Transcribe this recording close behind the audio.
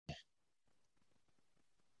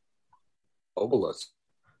Obelisk.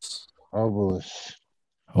 Obelisk.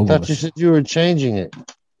 I thought you said you were changing it.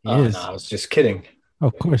 No, I was just kidding. Oh,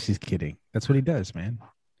 of course he's kidding. That's what he does, man.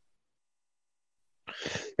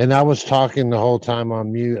 And I was talking the whole time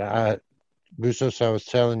on mute. Bustos, I was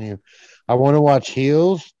telling you, I want to watch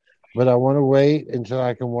Heels, but I want to wait until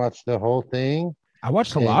I can watch the whole thing. I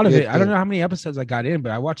watched a lot of it. I don't know how many episodes I got in,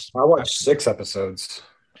 but I watched 6 episodes.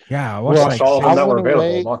 Yeah, I watched all of them that were available.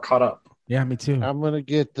 Wait. I'm all caught up. Yeah, me too. I want to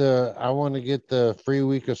get the free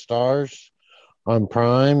week of Stars on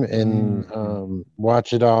Prime and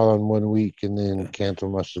watch it all in 1 week and then cancel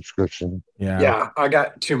my subscription. Yeah, I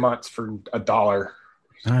got 2 months for $1.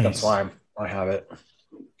 Nice. That's why I have it.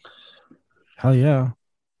 Hell yeah.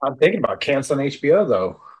 I'm thinking about canceling HBO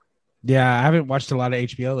though. Yeah, I haven't watched a lot of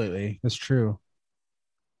HBO lately. That's true.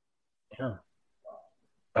 Yeah.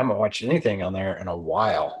 I haven't watched anything on there in a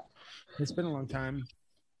while. It's been a long time.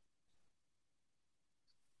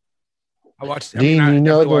 I watched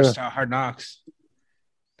Hard Knocks. I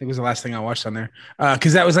think it was the last thing I watched on there.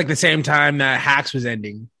 Because that was like the same time that Hacks was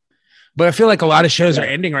ending. But I feel like a lot of shows are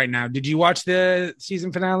ending right now. Did you watch the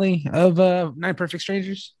season finale of 9 Perfect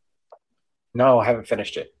Strangers? No, I haven't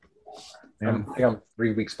finished it. I think I'm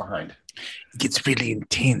 3 weeks behind. It gets really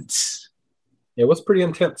intense. It was pretty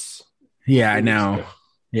intense. Yeah, I know.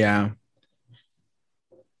 Yeah.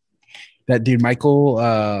 That dude, Michael,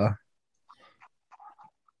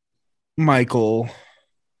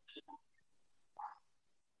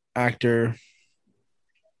 actor.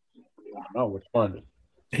 I don't know which one.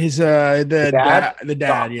 His the dad,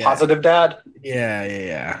 yeah. Positive Dad?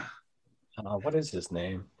 Yeah. What is his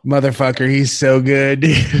name? Motherfucker, he's so good.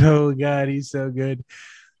 Oh God, he's so good.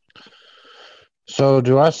 So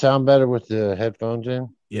do I sound better with the headphones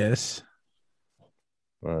in? Yes.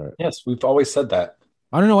 All right. Yes, we've always said that.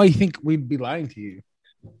 I don't know why you think we'd be lying to you.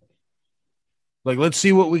 Like, let's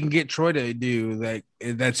see what we can get Troy to do. Like,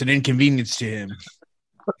 that's an inconvenience to him.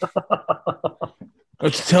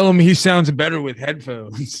 Let's tell him he sounds better with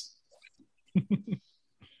headphones.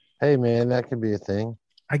 Hey, man, that could be a thing.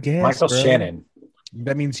 I guess. Michael Shannon.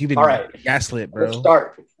 That means you've been gaslit, bro.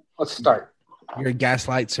 Let's start. You're a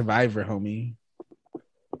gaslight survivor, homie.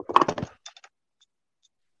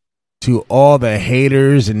 To all the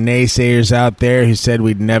haters and naysayers out there who said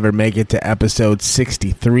we'd never make it to episode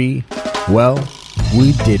 63, well,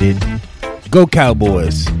 we did it. Go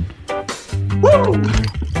Cowboys. Woo!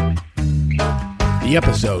 The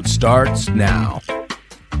episode starts now.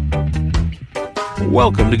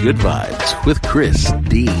 Welcome to Good Vibes with Chris,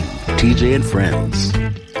 Dean, TJ, and friends.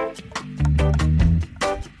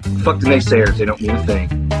 Fuck the naysayers, they don't mean a thing.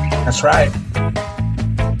 That's right.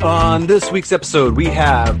 On this week's episode, we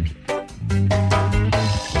have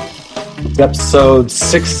episode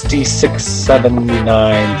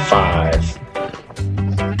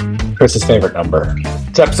 66795. Chris's favorite number.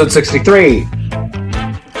 It's episode 63.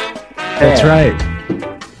 That's right.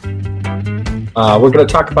 We're going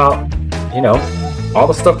to talk about, all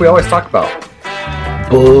the stuff we always talk about.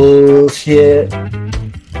 Bullshit.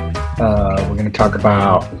 We're going to talk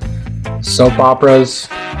about soap operas,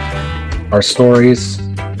 our stories,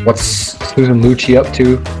 what's Susan Lucci up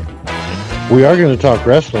to. We are going to talk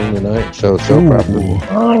wrestling tonight, so soap opera.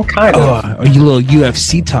 Oh, kind of. Oh, you little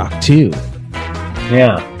UFC talk too.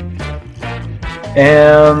 Yeah.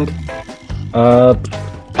 And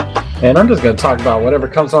I'm just going to talk about whatever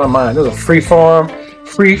comes on my mind. This is a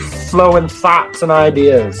free-flowing thoughts and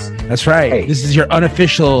ideas. That's right. Hey. This is your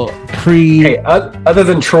unofficial Hey, other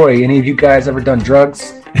than Troy, any of you guys ever done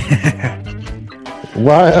drugs?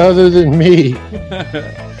 Why other than me?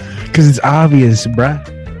 Because it's obvious, bruh.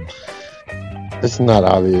 It's not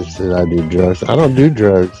obvious that I do drugs. I don't do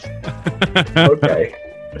drugs. Okay.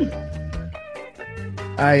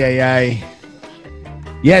 Aye.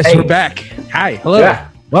 Yes, Hey. we're back. Hi. Hello. Yeah.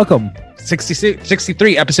 Welcome.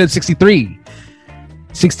 63, episode 63.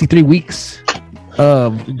 63 weeks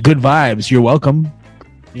of good vibes. You're welcome.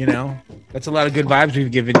 That's a lot of good vibes we've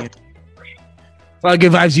given you. A lot of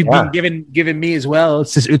good vibes you've been giving me as well.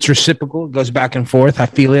 It's reciprocal. It goes back and forth. I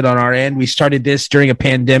feel it on our end. We started this during a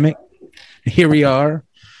pandemic. Here we are,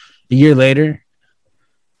 a year later.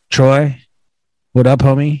 Troy, what up,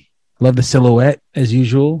 homie? Love the silhouette as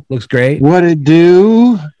usual. Looks great. What it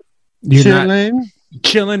do? You're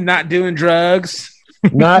Chilling, not doing drugs.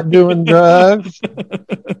 not doing drugs.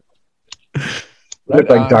 Look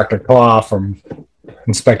like Dr. Claw from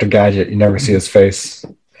Inspector Gadget. You never see his face.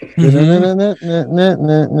 I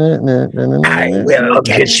will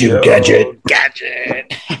get you, Gadget.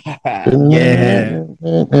 Yeah.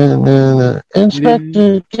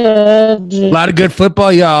 Inspector Gadget. A lot of good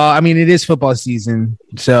football, y'all. I mean, it is football season.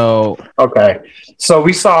 So, Okay. So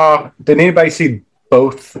we saw, did anybody see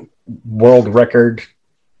both world record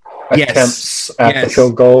Yes. attempts at the Yes.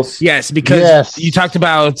 field goals? yes, because Yes. you talked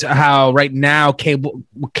about how right now cable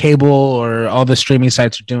or all the streaming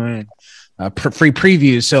sites are doing free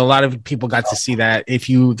previews. So a lot of people got to see that if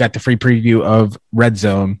you got the free preview of Red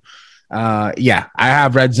Zone. Yeah, I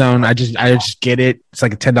have Red Zone. I just get it. It's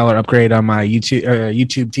like a $10 upgrade on my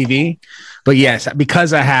YouTube TV. But yes,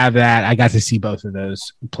 because I have that, I got to see both of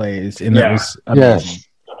those plays, and that Yeah. was amazing. Yes.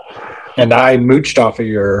 And I mooched off of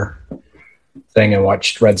your thing and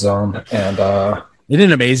watched Red Zone, and Isn't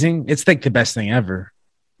it amazing? It's like the best thing ever.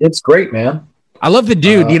 it's great, man. I love the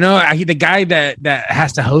dude. The guy that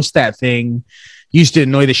has to host that thing used to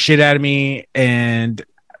annoy the shit out of me, and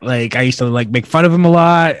like I used to like make fun of him a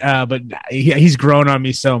lot. But he's grown on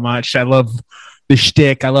me so much. I love the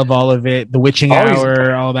shtick. I love all of it. The witching Always-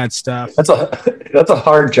 hour, all that stuff. That's a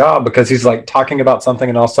hard job because he's like talking about something,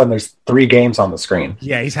 and all of a sudden there's 3 games on the screen.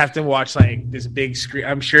 Yeah, he's have to watch like this big screen.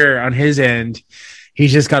 I'm sure on his end,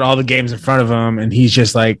 he's just got all the games in front of him, and he's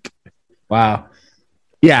just like, wow.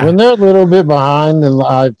 Yeah. When they're a little bit behind the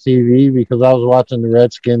live TV, because I was watching the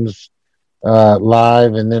Redskins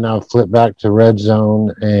live, and then I'll flip back to Red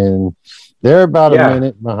Zone, and they're about Yeah. a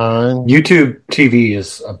minute behind. YouTube TV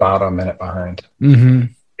is about a minute behind. Mm-hmm.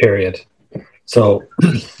 Period. So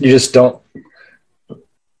you just don't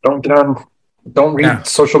get on. Don't read Yeah.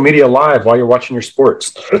 social media live while you're watching your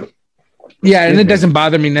sports. Yeah, and it doesn't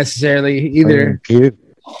bother me necessarily either. Cute.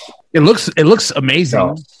 It looks amazing.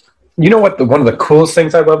 No. You know what? One of the coolest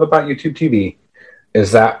things I love about YouTube TV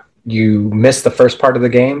is that you miss the first part of the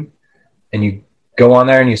game, and you go on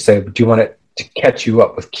there and you say, "Do you want it to catch you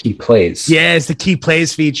up with key plays?" Yeah, it's the key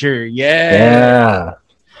plays feature. Yeah. Yeah.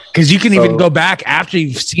 Because you can even So- go back after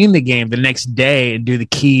you've seen the game the next day and do the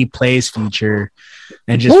key plays feature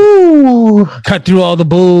and just Woo! cut through all the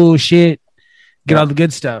bullshit, get all the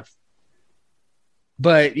good stuff.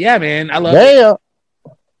 But yeah, man, I love it. Yeah.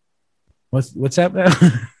 What's that now?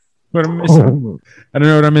 What am I missing? I don't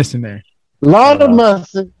know what I'm missing there. Lot of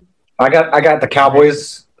mustard. I got the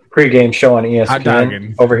Cowboys pregame show on Hot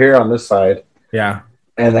dogging. ESPN over here on this side, Yeah.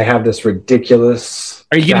 and they have this ridiculous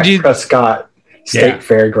Are you gonna Dak do- Prescott State Yeah.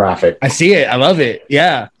 Fair graphic. I see it. I love it.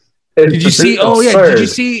 Yeah. It's Did you see? absurd. Oh yeah.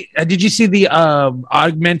 Did you see the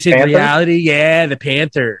augmented Panther? reality? Yeah, the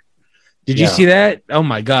Panther. Did you Yeah. see that? Oh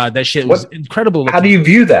my god, that shit was incredible. How do you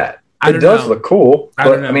view that? I It don't does know. look cool. I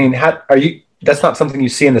But don't know. I mean, how are you? That's not something you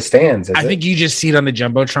see in the stands. Is I think you just see it on the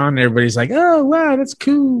jumbotron, and everybody's like, "Oh wow, that's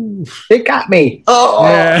cool." it got me. Oh,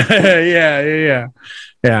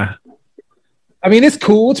 Yeah. I mean, it's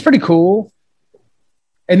cool. It's pretty cool.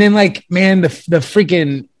 And then, like, man, the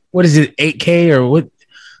freaking what is it, 8K or what?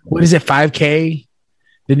 What is it, 5K?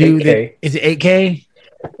 The new 8K. Is it 8K?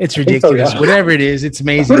 It's so, ridiculous. yeah. Whatever it is, it's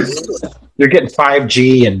amazing. You're getting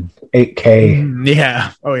 5G and 8K.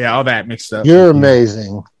 Yeah. Oh yeah, all that mixed up. You're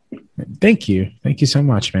amazing. Thank you so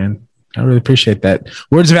much, man. I really appreciate that.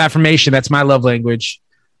 Words of affirmation. That's my love language.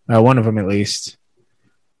 One of them, at least.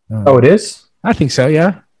 Oh, it is. I think so.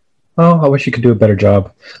 Yeah. Oh, I wish you could do a better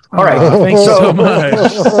job. All right. Oh, thanks so much.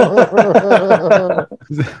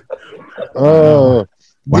 Oh,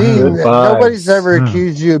 Wow. Dean, Good vibes. nobody's ever Huh.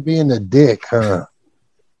 accused you of being a dick, huh?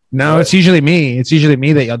 No, it's usually me. It's usually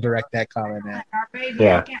me that you'll direct that comment at.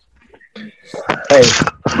 Yeah. Hey,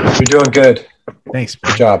 you're doing good. Thanks,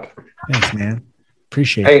 Good job. thanks, man.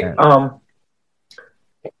 Appreciate Hey, that.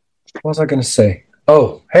 what was I going to say?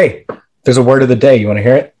 Oh, hey, there's a word of the day. You want to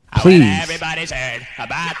hear it? Please.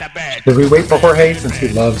 Did we wait for Jorge since he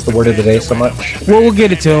loves the word of the day so much? Well, we'll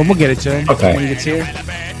get it to him. We'll get it to him. Okay. When he gets here, we'll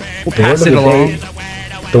The word pass of it the along. day-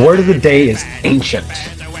 the word of the day is ancient.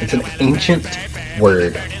 It's an ancient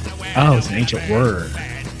word Oh, it's an ancient word.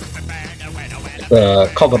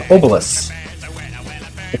 called an obelisk.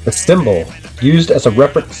 It's a symbol used as a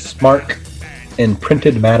reference mark in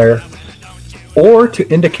printed matter or to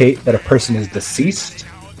indicate that a person is deceased,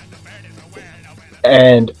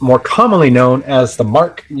 and more commonly known as the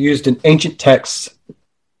mark used in ancient texts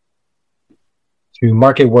to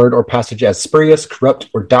mark a word or passage as spurious, corrupt,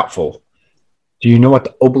 or doubtful. Do you know what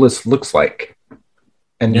the obelisk looks like?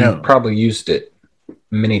 And No. you've probably used it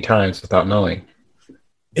many times without knowing.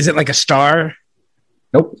 Is it like a star?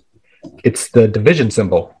 Nope. It's the division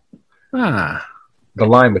symbol, Ah, the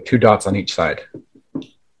line with 2 dots on each side.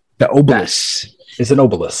 the obelisk. Is an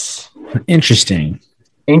obelisk. Interesting.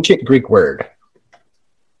 Ancient Greek word.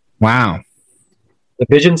 Wow.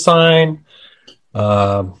 division sign.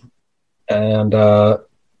 And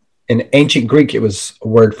in ancient Greek, it was a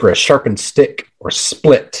word for a sharpened stick or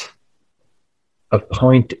split, a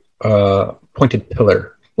pointed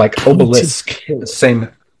pillar, like obelisk.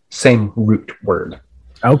 Same root word.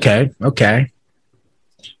 Okay.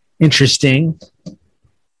 Interesting.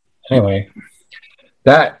 Anyway,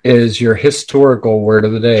 that is your historical word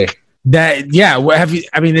of the day. What have you?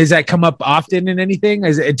 I mean, does that come up often in anything?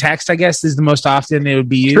 As in text, I guess is the most often it would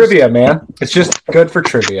be used. Trivia, man. It's just good for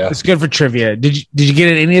trivia. It's good for trivia. Did you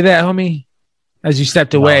get any of that, homie? As you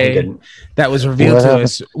stepped away, that was revealed to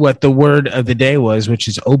us what the word of the day was, which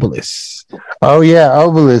is obelisk. Oh yeah,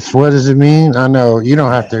 obelisk. What does it mean? I know you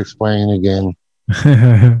don't have to explain again.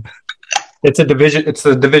 It's a division. It's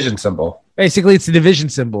a division symbol. Basically, it's a division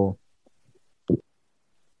symbol.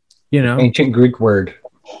 You know, ancient Greek word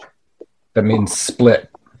that means split.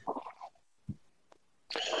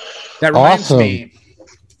 That reminds me.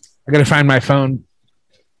 I gotta find my phone.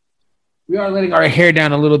 We are letting our hair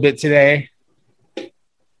down a little bit today.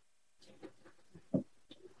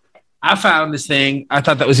 I found this thing. I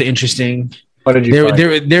thought that was interesting. What did you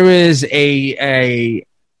find? There was a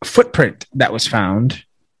footprint that was found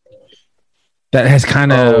that has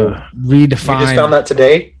kind of redefined. You just found that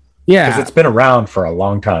today? Yeah, because it's been around for a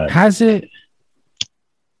long time. Has it?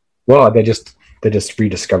 Well, they just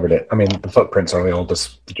rediscovered it. I mean, the footprints are the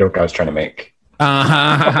oldest. The joke I was trying to make.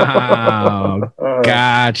 Oh,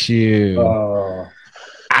 got you.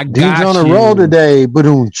 I got Dude's on a roll today, but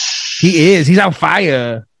he is. He's on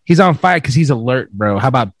fire. He's on fire because he's alert, bro. How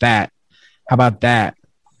about that? I'm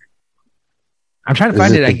trying to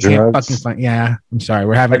find it. I can't fucking find. Yeah, I'm sorry.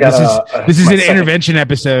 We're having this is an intervention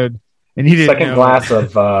episode, and he didn't know. Glass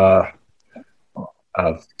of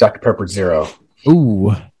Dr. Pepper Zero.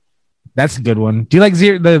 Ooh, that's a good one. Do you like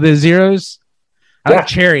the zeros? I like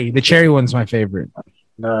cherry. The cherry one's my favorite.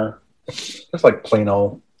 No, it's like plain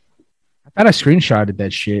old. I thought I screenshotted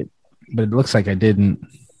that shit, but it looks like I didn't.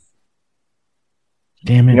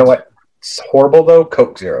 Damn it! You know what? It's horrible though.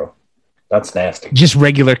 Coke Zero. That's nasty. Just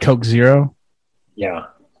regular Coke Zero. Yeah.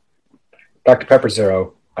 Dr. Pepper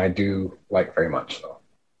Zero, I do like very much though.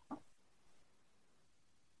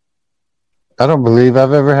 I don't believe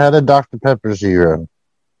I've ever had a Dr. Pepper Zero.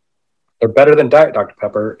 They're better than Diet Dr.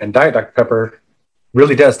 Pepper, and Diet Dr. Pepper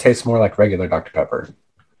really does taste more like regular Dr. Pepper.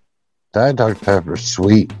 Diet Dr. Pepper is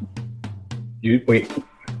sweet. Wait,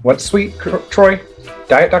 what's sweet, Troy?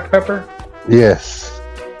 Diet Dr. Pepper? Yes.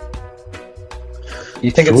 You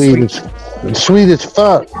think it's sweet? It's sweet as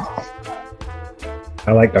fuck.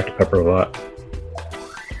 I like Dr. Pepper a lot.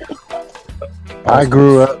 I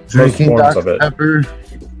grew up drinking Dr. Pepper.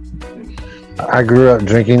 I grew up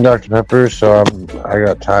drinking Dr. Pepper, so I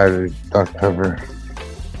got tired of Dr. Pepper.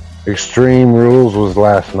 Extreme Rules was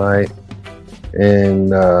last night,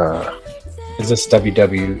 and is this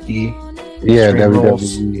WWE? Yeah,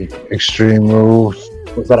 WWE Extreme Rules.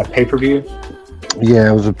 Was that a pay-per-view? Yeah,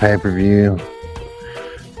 it was a pay-per-view.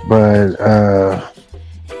 But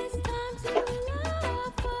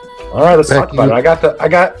all right, let's talk about it. I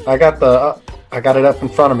got it up in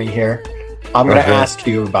front of me here. I'm going to ask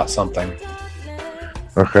you about something.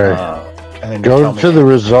 Okay. And then go to the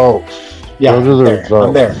results. Yeah, go to the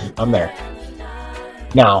results. I'm there.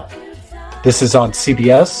 Now, this is on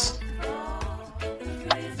CBS,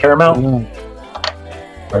 Paramount.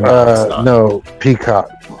 No, Peacock.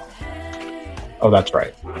 Oh, that's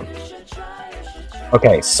right.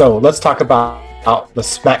 Okay, so let's talk about the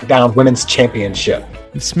SmackDown Women's Championship.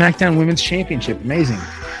 The SmackDown Women's Championship, amazing.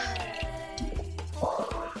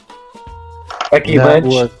 Becky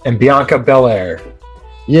Lynch and Bianca Belair.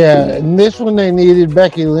 Yeah, and this one they needed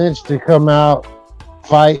Becky Lynch to come out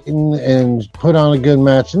fighting and put on a good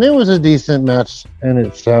match, and it was a decent match in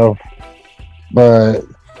itself. But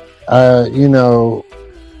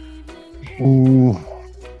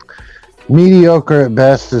mediocre at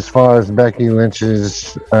best as far as Becky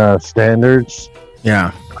Lynch's standards.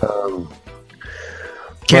 Yeah.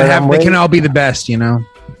 They can all be the best, you know.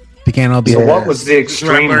 They can't all be. So what was the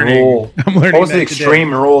extreme rule? What was the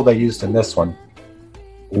extreme rule they used in this one?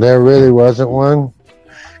 There really wasn't one.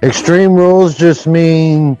 Extreme rules just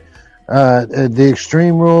mean the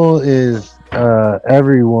extreme rule is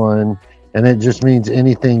everyone, and it just means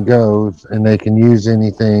anything goes, and they can use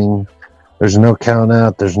anything. There's no count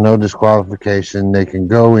out. There's no disqualification. They can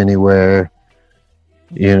go anywhere.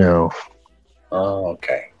 You know. Oh,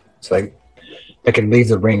 okay. So they can leave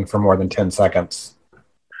the ring for more than 10 seconds.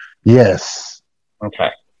 Yes. Okay.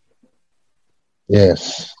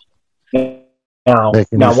 Yes. Now,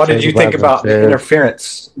 what did you think about the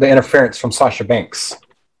interference? The interference from Sasha Banks.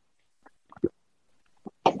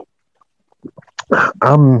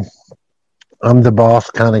 I'm the boss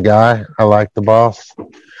kind of guy. I like the boss,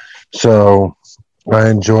 so I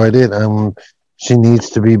enjoyed it. She needs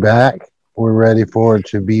to be back. We're ready for her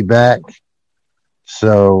to be back,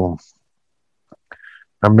 so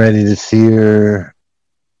I'm ready to see her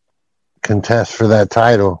contest for that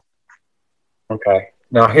title. Okay.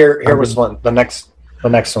 Now here was one. The next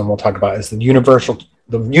one we'll talk about is the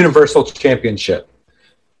Universal Championship.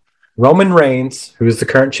 Roman Reigns, who is the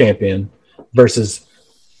current champion, versus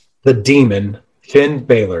the Demon Finn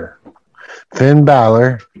Balor. Finn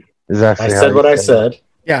Balor is actually. I said what I said.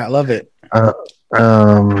 Yeah, I love it.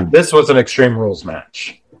 This was an Extreme Rules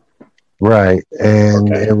match. Right, and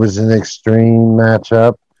It was an extreme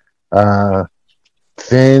matchup.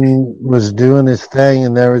 Finn was doing his thing,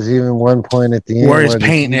 and there was even one point at the end where his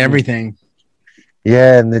paint and everything.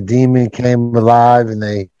 Yeah, and the Demon came alive, and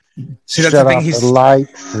they that's the thing. The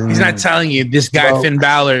lights. He's not telling you this guy Finn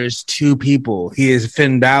Balor is two people. He is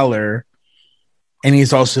Finn Balor, and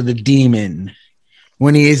he's also the Demon.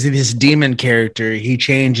 When he is this demon character, he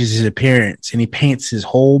changes his appearance and he paints his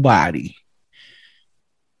whole body.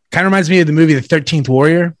 Kind of reminds me of the movie The 13th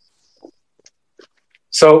Warrior.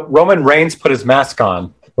 So Roman Reigns put his mask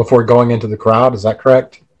on before going into the crowd. Is that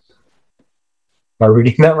correct? Am I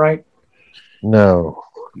reading that right? No.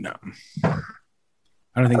 I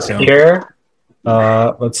don't think so. Here,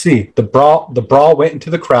 let's see. The brawl went into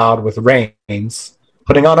the crowd with Reigns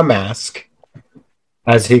putting on a mask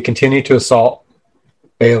as he continued to assault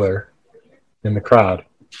Balor in the crowd.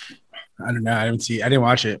 I don't know. I didn't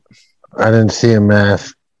watch it. I didn't see a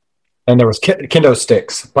mask. And there was kendo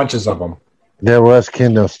sticks, bunches of them. There was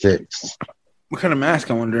kendo sticks. What kind of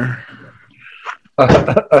mask, I wonder?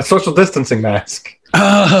 A social distancing mask.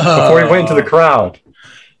 Oh. Before he went into the crowd.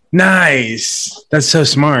 Nice. That's so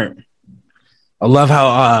smart. I love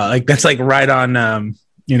how that's like right on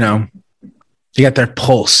you got their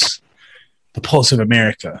pulse. The pulse of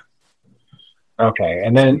America. Okay.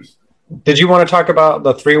 And then did you want to talk about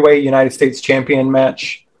the three-way United States champion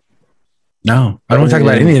match? No, I don't want to talk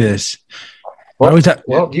about any of this. Well,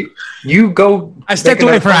 you go. I stepped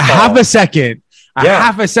away for a half a second.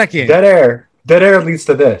 Half a second. Dead air. Dead air leads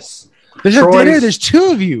to this. There's a dead air. There's two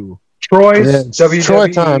of you. Troy's WWE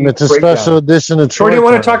Troy time. It's a special edition of Troy. Troy didn't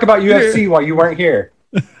want to talk about UFC while you weren't here.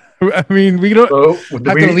 I mean, we don't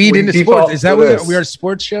have to lead into sports. Is that what we are a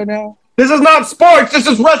sports show now? This is not sports. This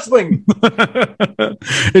is wrestling.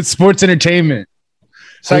 It's sports entertainment.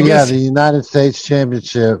 So the United States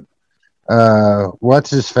Championship. What's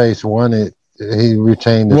his face won it. He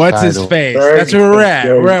retained his title. His face? That's where we're at.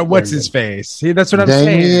 We're at what's his face. See, that's what I'm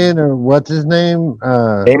saying. Damian or what's his name?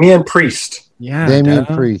 Damian Priest. Yeah, Damian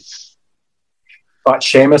Priest. Fought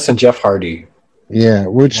Sheamus and Jeff Hardy. Yeah,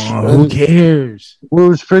 which who cares?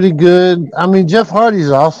 Was pretty good. I mean, Jeff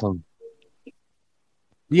Hardy's awesome.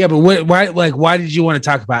 Yeah, but why did you want to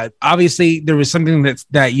talk about it? Obviously, there was something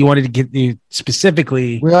that you wanted to get you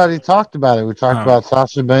specifically. We already talked about it. We talked about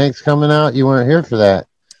Sasha Banks coming out. You weren't here for that.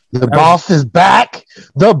 The boss is back.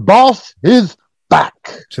 The boss is back.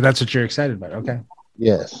 So that's what you're excited about. Okay.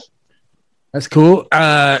 Yes. That's cool.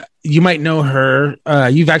 You might know her.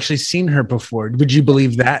 You've actually seen her before. Would you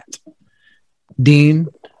believe that, Dean?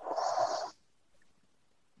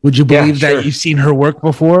 Would you believe that you've seen her work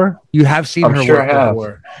before? You have seen her work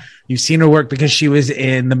before. You've seen her work because she was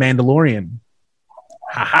in The Mandalorian.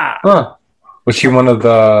 Haha. Huh. Was she one of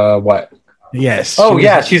the what? Yes. Oh,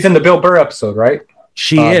 yeah. She's in the Bill Burr episode, right?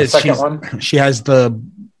 She is. The second one? She has the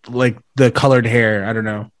colored hair. I don't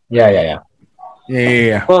know. Yeah.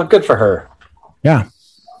 Well, good for her. Yeah.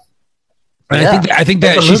 And I think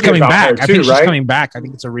that she's coming back. I think she's coming back. I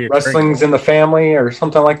think it's a reoccurring. Wrestling's in the family or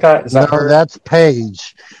something like that. Is that her? That's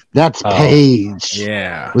Paige. That's Paige.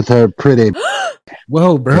 Yeah. With her pretty.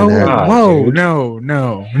 Whoa, bro. Whoa. Dude. No.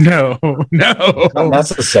 Not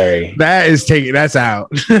necessary. That's out.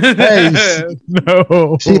 Hey,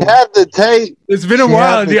 no. She had the tape. It's been a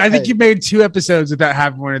while, dude. I think you made 2 episodes without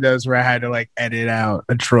having one of those where I had to edit out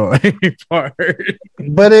a Troy part.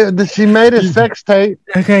 But she made a sex tape.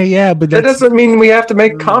 Okay, yeah, but that doesn't mean we have to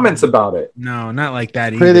make comments about it. No, not like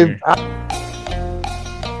that either.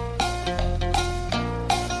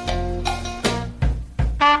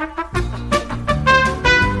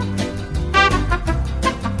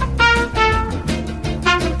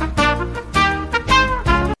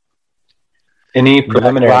 Any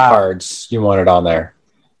preliminary cards you wanted on there?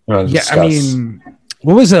 Yeah, I mean,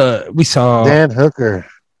 what was we saw Dan Hooker.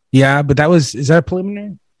 Yeah, but is that a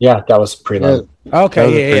preliminary? Yeah, that was prelim.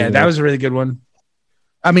 Okay, yeah, that was a really good one.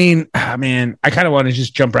 I mean, I kind of want to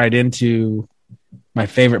just jump right into my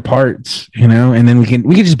favorite parts, you know, and then we can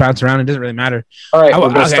just bounce around. It doesn't really matter. All right, we're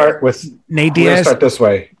going to start with Nate We're going to Diaz. start this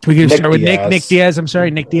way. We can Nick start with Diaz. Nick Diaz. I'm sorry,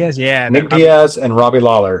 Nick Diaz. Yeah, Nick Diaz and Robbie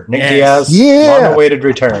Lawler. Nick Yes. Diaz, Yeah. long-awaited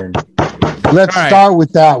return. Let's All right. start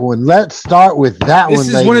with that one. Let's start with that This one.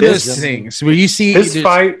 is one of ladies those and gentlemen. things where you see This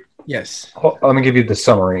fight, Yes. let me give you the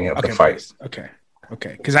summary of the fight. please.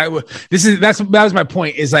 Okay. Because that was my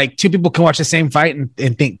point. Is like two people can watch the same fight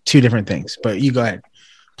and think two different things. But you go ahead,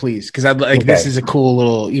 please, because I like this is a cool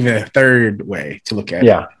little even a third way to look at it.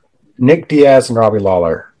 Yeah. Nick Diaz and Robbie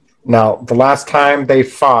Lawler. Now, the last time they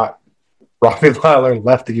fought, Robbie Lawler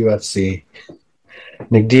left the UFC.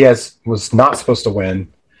 Nick Diaz was not supposed to win.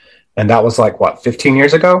 And that was like, what, 15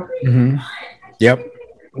 years ago? Mm-hmm. Yep.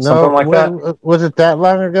 Something like that. Was it that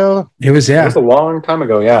long ago? It was It was a long time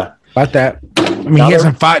ago, yeah. about that. I mean, Now he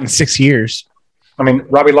hasn't fought in 6 years. I mean,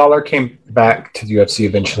 Robbie Lawler came back to the UFC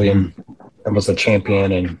eventually and was a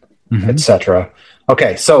champion and etc.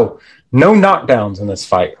 Okay, so no knockdowns in this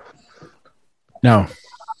fight. No,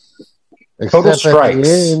 Total Except at strikes.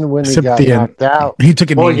 the end when he Except got the end. knocked out. he took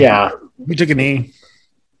a Well, knee. yeah. He took a knee.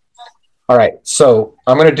 All right, so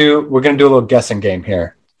we're gonna do a little guessing game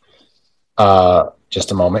here.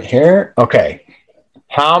 Just a moment here. Okay,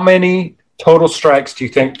 how many total strikes do you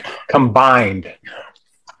think combined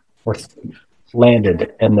were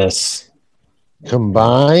landed in this?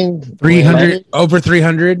 Combined 300 over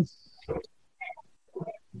 300.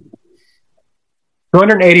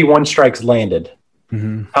 281 strikes landed.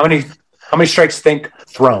 Mm-hmm. How many strikes think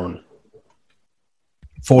thrown?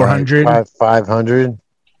 400. 500.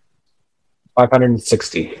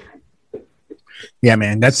 560. Yeah,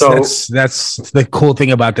 man. That's the cool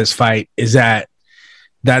thing about this fight is that's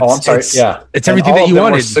Oh, I'm sorry. it's, Yeah, it's And everything all that of you them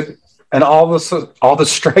were wanted. and all the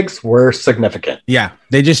strikes were significant. Yeah,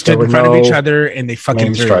 they just stood There in were front of no each other and they fucking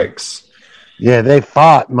Lame threw. strikes. Yeah, they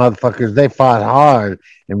fought, motherfuckers. They fought hard,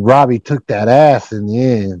 and Robbie took that ass in the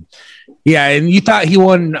end. Yeah, and you thought he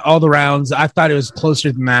won all the rounds. I thought it was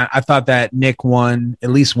closer than that. I thought that Nick won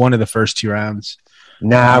at least one of the first 2 rounds.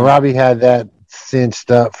 Nah, Robbie had that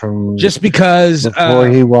cinched up from Just because before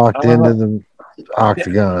he walked into the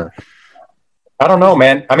octagon. I don't know,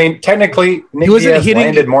 man. I mean, technically, Nick wasn't Diaz hitting-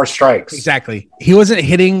 landed more strikes. exactly. He wasn't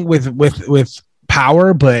hitting with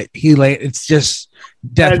power, but it's just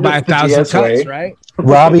death Yeah, by the 1,000 Diaz cuts, way. right?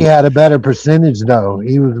 Robbie had a better percentage, though.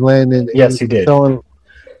 He was landing. Yes, he did. Throwing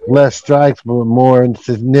less strikes, but more in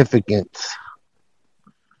significance.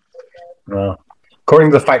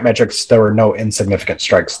 According to the fight metrics, there were no insignificant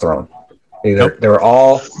strikes thrown. Either Nope. they were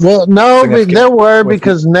all Well, no, but Significant there were with-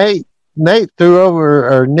 because Nate threw over,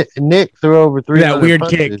 or Nick threw over 300 That weird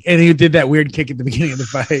punches. kick, and he did that weird kick at the beginning of the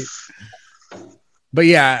fight. But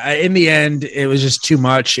yeah, in the end, it was just too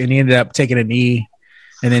much, and he ended up taking a knee,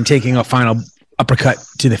 and then taking a final uppercut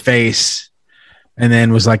to the face, and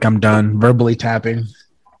then was like, "I'm done," verbally tapping.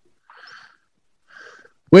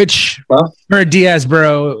 Which Well- for a Diaz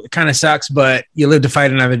bro kind of sucks, but you live to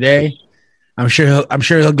fight another day. I'm sure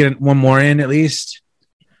he'll get one more in at least.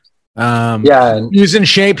 yeah, and He was in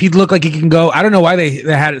shape. He'd look like he can go. I don't know why they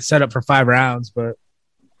had it set up for 5 rounds, but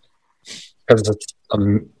because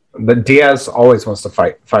but Diaz always wants to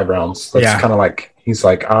fight 5 rounds. That's Yeah. kind of like he's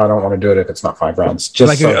like, I don't want to do it if it's not 5 rounds. Just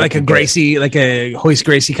like so he a can get- Gracie, like a Hoist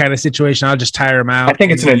Gracie kind of situation. I'll just tire him out. I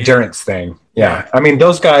think it's an endurance thing. Yeah, I mean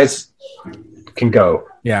those guys can go.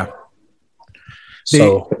 Yeah.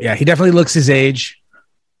 So Yeah, he definitely looks his age,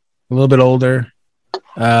 a little bit older,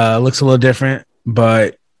 looks a little different,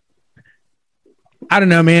 but I don't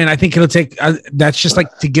know, man. I think it'll take, that's just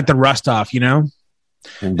like to get the rust off, you know?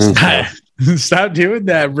 Stop doing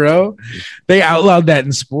that, bro. They outlawed that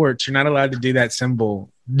in sports. You're not allowed to do that symbol,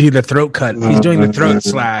 do the throat cut. He's doing the throat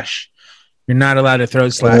slash. You're not allowed to throat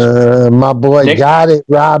slash. My boy Nick- got it,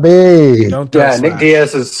 Robbie. Don't throat yeah, Nick slash.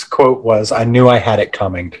 Diaz's quote was, "I knew I had it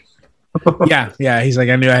coming." Yeah. He's like,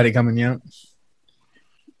 I knew I had it coming. Yeah.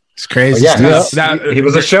 It's crazy. Yeah, stuff. he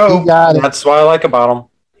was a show. He got it. That's what I like about him.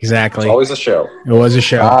 Exactly. It's always a show. It was a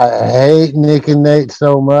show. I hate Nick and Nate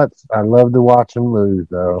so much. I love to watch them lose,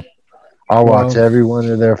 though. I'll watch Well- every one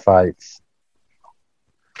of their fights.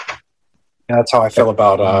 Yeah, that's how I feel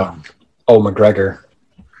about old McGregor.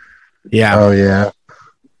 Yeah. Oh, yeah.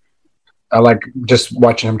 I like just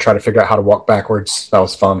watching him try to figure out how to walk backwards. That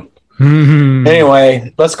was fun. Mhm.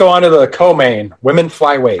 Anyway, let's go on to the co-main women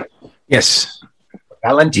flyweight. Yes.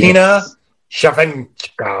 Valentina Shevchenko.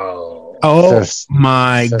 Oh Sus-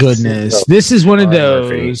 my sus- goodness. sus- This is one of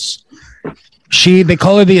Murphy. those. They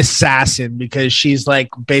call her the assassin because she's like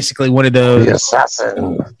basically one of those. The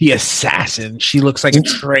assassin. The assassin. She looks like a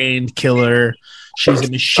trained killer. She's a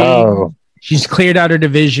machine. Oh, She's cleared out her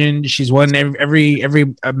division. She's won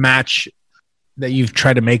every match that you've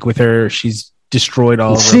tried to make with her, she's destroyed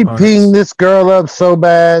all of her She opponents. pinged this girl up so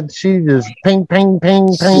bad. She just ping, ping, ping,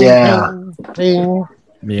 ping, Yeah. ping, ping.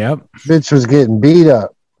 Yep. Bitch was getting beat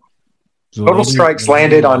up. Total strikes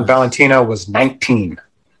landed on Valentina was 19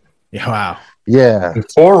 Yeah, wow. Yeah. in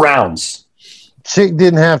 4 rounds. Chick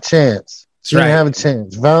didn't have chance. That's Didn't right. have a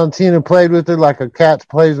chance. Valentina played with her like a cat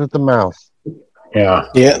plays with the mouse. Yeah.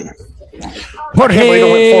 Yeah. I can't believe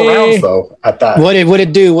it went 4 rounds though at that. What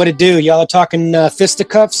it do? Y'all are talking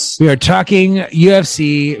fisticuffs? We are talking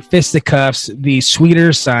UFC fisticuffs. The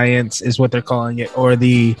sweeter science is what they're calling it, or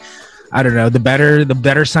the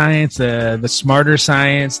better science, the smarter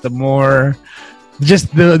science, the more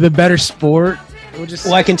just the better sport.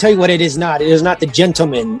 Well, I can tell you what it is not. It is not the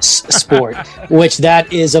gentleman's sport, which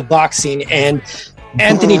that is of boxing. And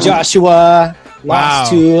Anthony Joshua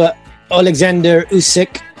lost to Alexander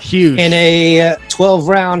Usyk Huge. in a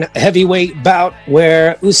 12-round heavyweight bout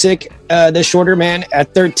where Usyk, the shorter man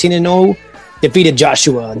at 13-0, defeated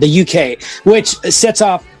Joshua, the UK, which sets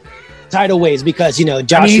off tidal waves because,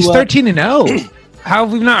 Joshua... I mean, he's 13-0. How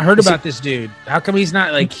have we not heard about this dude? How come he's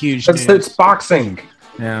not like huge? It's boxing.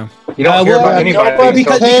 Yeah. You don't hear about anybody.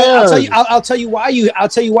 Because I'll tell you why you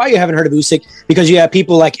haven't heard of Usyk, because you have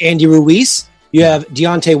people like Andy Ruiz, you have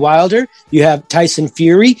Deontay Wilder, you have Tyson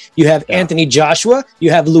Fury, you have Anthony Joshua,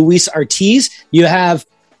 you have Luis Ortiz, you have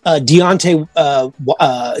Dillian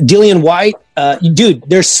White. Dude,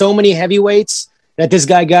 there's so many heavyweights that this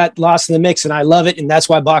guy got lost in the mix, and I love it, and that's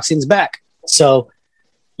why boxing's back. So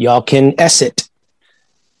y'all can S it.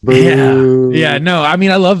 Boo. Yeah. No, I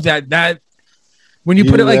mean, I love that. That when you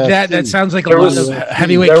put it like that, that sounds like a lot of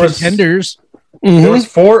heavyweight contenders. Mm-hmm. There was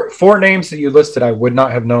four names that you listed I would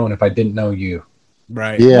not have known if I didn't know you.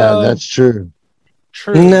 Right. Yeah, Well, that's true.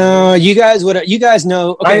 True. No, you guys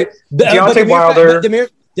know. Okay, Deontay Wilder.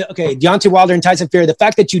 Deontay Wilder and Tyson Fury. The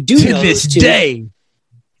fact that you do To know this those two, day.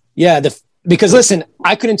 yeah. Because listen,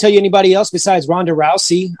 I couldn't tell you anybody else besides Ronda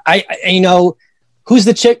Rousey. I who's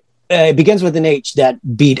the chick? It begins with an H that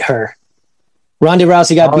beat her. Ronda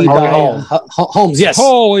Rousey got beat by Holmes. Yes.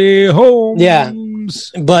 Holy Holmes. Yeah.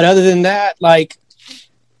 But other than that, like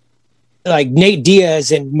Nate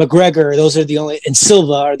Diaz and McGregor, those are the only, and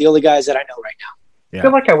Silva are the only guys that I know right now. I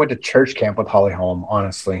feel like I went to church camp with Holly Holm,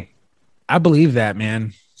 honestly. I believe that,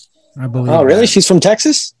 man. I believe. Oh, really? that. She's from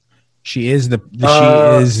Texas? She is the.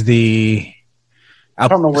 I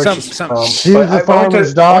don't know where she's from. She's but the I farmer's went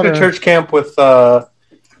to daughter. church camp with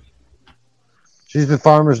She's the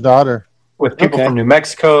farmer's daughter. people Okay. from New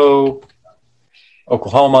Mexico,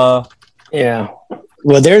 Oklahoma. Yeah.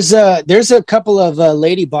 Well, there's a couple of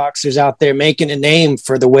lady boxers out there making a name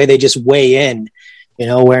for the way they just weigh in,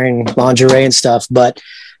 wearing lingerie and stuff. But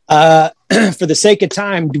for the sake of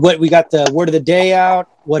time, we got the word of the day out.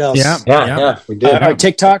 What else? Yeah, we did. Our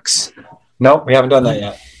TikToks. No, we haven't done that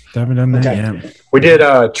yet. Haven't done that Okay. yet. We did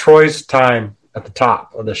Troy's time at the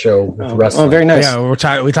top of the show with wrestling. Oh, very nice.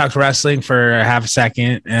 Yeah, we talked wrestling for a half a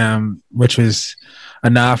second, which was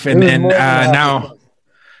enough, and It was then more than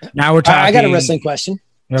now we're talking. I got a wrestling question.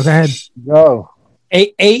 Go ahead. Go.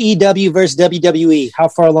 AEW versus WWE. How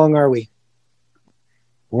far along are we?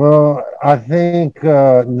 Well, I think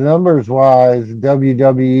numbers wise,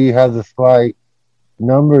 WWE has a slight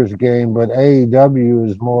numbers game, but AEW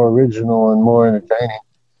is more original and more entertaining.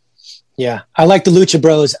 Yeah, I like the Lucha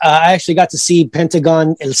Bros. I actually got to see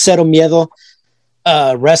Pentagon El Cero Miedo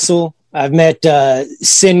wrestle. I've met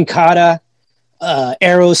Sin Cara,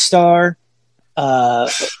 Aerostar,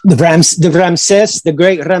 the Ramses, the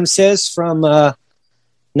great Ramses from Nacho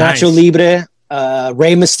Nice. Libre,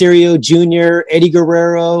 Rey Mysterio Jr., Eddie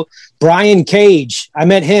Guerrero, Brian Cage. I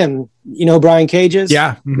met him. You know who Brian Cage is?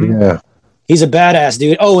 Yeah. Mhm. Yeah. He's a badass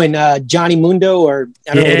dude. Oh, and Johnny Mundo, or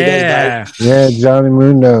I don't know what he goes by. Yeah. Yeah, Johnny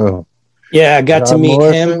Mundo. Yeah, I got to John meet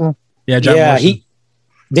Morrison. him. Yeah. John Yeah, Morrison.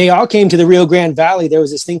 they all came to the Rio Grande Valley. There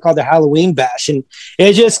was this thing called the Halloween Bash, and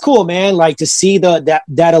it's just cool, man. Like to see that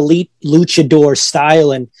elite luchador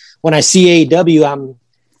style. And when I see AEW, I'm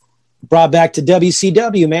brought back to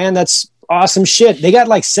WCW, man. That's awesome shit. They got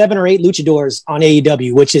like 7 or 8 luchadors on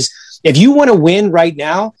AEW, which is, if you want to win right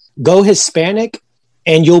now, go Hispanic,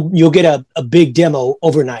 and you'll get a big demo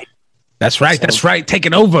overnight. That's right. So- That's right.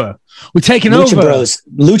 Taking over. We're taking Lucha over.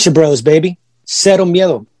 Lucha Bros, baby. Cero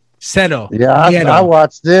Miedo. Settle. Yeah, I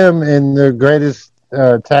watched them in the greatest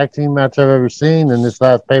tag team match I've ever seen in this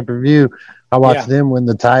last pay-per-view. I watched them win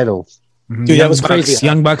the titles. Mhm. Dude, that Young was Bucks, crazy.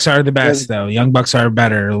 Young Bucks are the best, though. Young Bucks are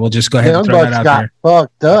better. We'll just go ahead Young and throw Bucks that out got there.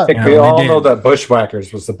 fucked I up. think Yeah, we they all did. know that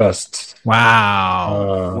Bushwhackers was the best.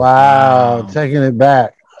 Wow. Wow, taking it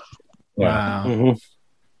back. Yeah. Wow.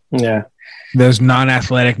 Mm-hmm. Yeah. Those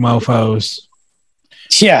non-athletic mofos.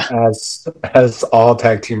 Yeah. as all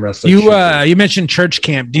tag team wrestlers. You mentioned church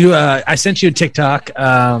camp. Do you? I sent you a TikTok.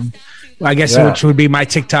 I guess which would be my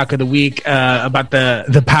TikTok of the week about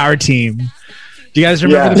the power team. Do you guys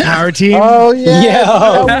remember the power team? Oh yeah, Yeah.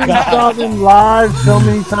 Oh, I God. saw them live so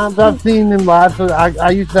many times. I've seen them live. So I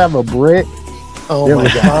used to have a brick. Oh It my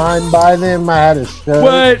was god. signed by them. I had a shirt.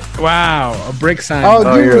 What? Wow, a brick sign. Oh,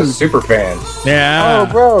 Oh, you're a dude. super fan. Yeah.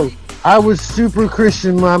 Oh, bro. I was super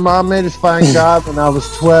Christian. My mom made us find God when I was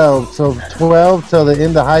 12. So 12 till the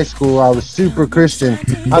end of high school, I was super Christian.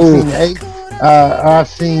 I've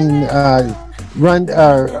seen I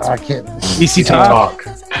can't. DC Talk.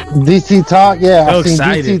 DC Talk, yeah. So I've seen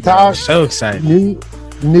excited. DC Bro. Talk. So excited.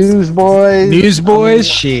 Newsboys. Newsboys.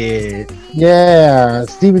 Shit. Yeah.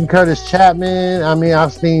 Stephen Curtis Chapman. I mean,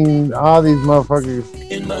 I've seen all these motherfuckers.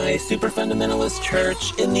 In my super fundamentalist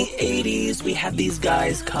church in the 80s, we had these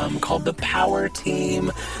guys come called the Power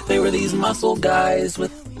Team. They were these muscle guys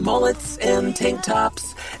with mullets and tank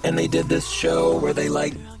tops, and they did this show where they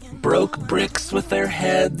like broke bricks with their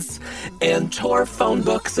heads and tore phone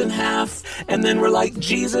books in half, and then were like,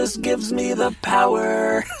 Jesus gives me the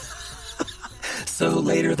power. So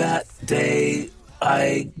later that day,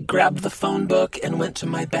 I grabbed the phone book and went to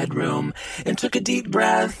my bedroom and took a deep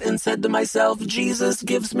breath and said to myself, Jesus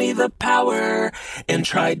gives me the power, and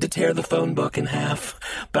tried to tear the phone book in half.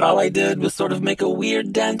 But all I did was sort of make a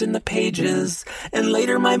weird dent in the pages. And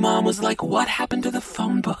later my mom was like, what happened to the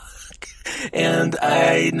phone book? And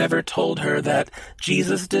I never told her that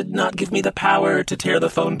Jesus did not give me the power to tear the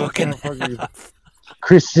phone book in half.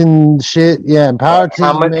 Christian shit. Yeah. And Power Team.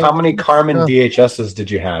 How many Carmen Oh. VHSs did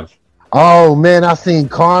you have? Oh, man. I seen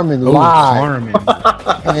Carmen Ooh, live. Carmen.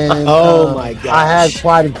 And, Oh, my gosh. I had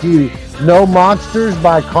quite a few. No Monsters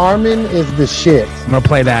by Carmen is the shit. I'm gonna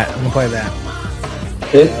play that.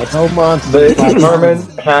 No Monsters. by Carmen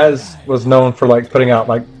was known for like putting out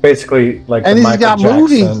like basically like And the he's Michael got Jackson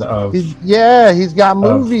movies. of He's got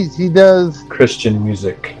movies. He does Christian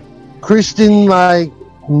music. Christian like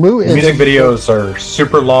movies. Music videos are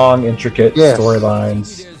super long, intricate Yes.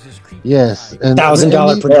 storylines. Yes, and $1,000 and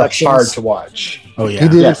he- They're productions. hard to watch. Oh He yeah.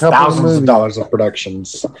 did Yes, a couple of thousands movies. of dollars of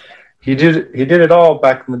productions. He did it all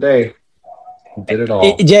back in the day. He did it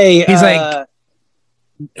all. Jay, He's like-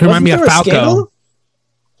 He remind me of Falco.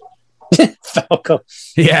 Falco.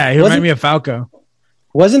 Yeah, he Wasn't- remind me of Falco.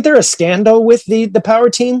 Wasn't there a scandal with the Power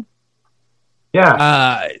Team?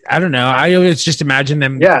 Yeah, I don't know. I always just imagine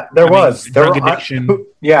them. yeah, there I mean, was drug were- addiction.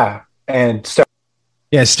 yeah, and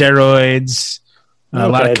Yeah, steroids. A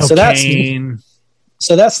lot of Okay, so that's- cocaine.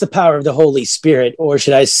 So that's the power of the Holy Spirit, or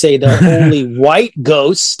should I say the Holy White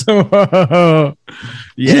Ghost?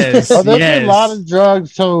 Yes. Oh, there's yes. a lot of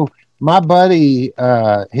drugs. So my buddy,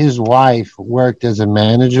 his wife worked as a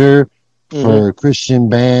manager for Christian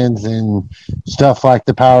bands and stuff like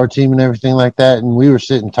the Power Team and everything like that. And we were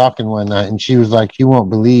sitting talking one night, and she was like, "You won't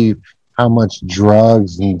believe how much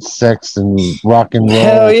drugs and sex and rock and roll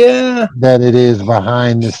Hell yeah! that it is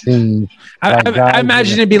behind the scenes." I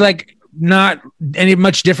imagine it'd be like not any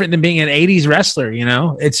much different than being an 80s wrestler, you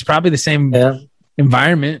know? It's probably the same Yeah.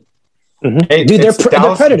 environment. hey, Dude, they're it's they're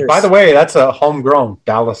Dallas. predators. By the way, that's a homegrown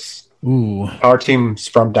Dallas. Ooh. Our team's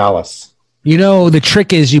from Dallas. You know, the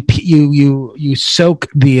trick is you soak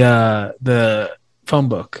the phone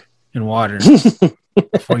book in water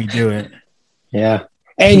before you do it. Yeah,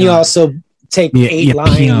 and you also take You 8 pee on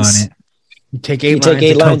lines. it. You take You eight take lines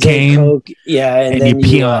 8 of lines cocaine of coke. Yeah, and and then you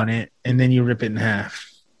pee on it, and then you rip it in half.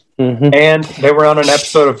 Mhm. And they were on an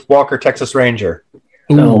episode of Walker, Texas Ranger.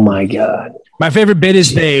 Oh my god! My favorite bit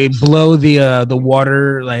is they blow the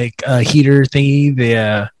water like heater thingy,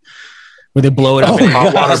 where they blow it up in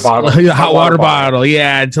Hot water bottle. the hot water bottle,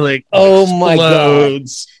 yeah, until it Oh my god!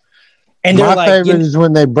 explodes. And they're My like, favorite is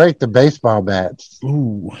when they break the baseball bats.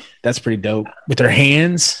 Ooh, that's pretty dope. With their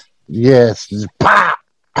hands, Yes, just pop.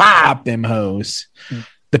 pop them hoes.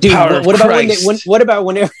 The dude, power what of about when Christ. what about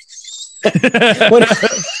whenever? when,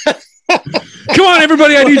 Come on,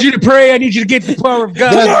 everybody! I need you to pray. I need you to get the power of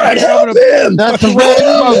God. Lord, help him! That's the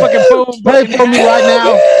Motherfucking phone. Pray for me right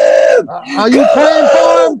now. Are you praying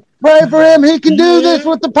for him? Pray for him. He can do this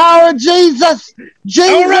with the power of Jesus.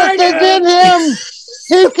 Jesus right, is in him.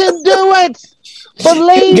 He can do it.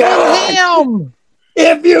 Believe God. in him.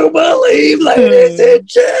 If you believe, ladies and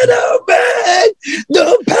gentlemen,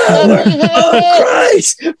 the power of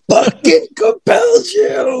Christ fucking compels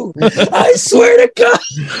you. I swear to God.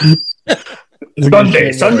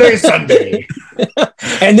 Sunday.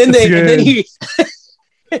 And then That's and then he.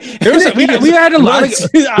 There was we had a lot of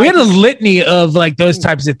we had a litany of like those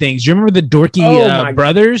types of things. You remember the dorky Oh my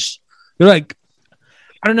brothers? They're like,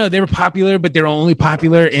 I don't know, they were popular, but they were only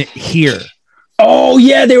popular here. Oh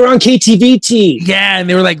yeah, they were on KTVT. Yeah, and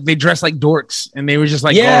they were like they dressed like dorks, and they were just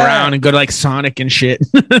like go around and go to like Sonic and shit.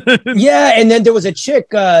 Yeah, and then there was a chick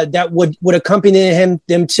that would accompany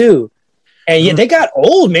them too. And yeah, they got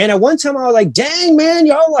old, man. At one time, I was like, "Dang, man,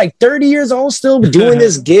 y'all like 30 years old still doing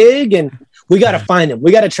this gig." And we got to find them.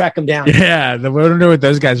 We got to track them down. Yeah, we don't know what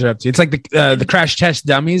those guys are up to. It's like the Crash Test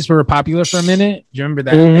Dummies were popular for a minute. Do you remember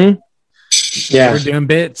that? Mm-hmm. Yeah, they were doing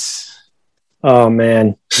bits. Oh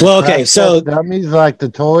man. Well, okay, so dummies like the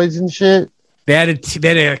toys and shit. They had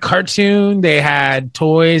a cartoon. They had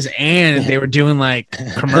toys, and they were doing like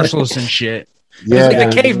commercials and shit. Yeah,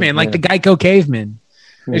 like the caveman, like the Geico caveman.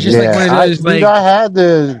 It's just like one of those. I had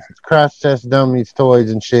the Crash Test Dummies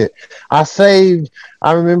toys and shit. I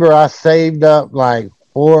remember I saved up like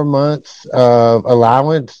 4 months of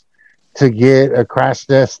allowance to get a Crash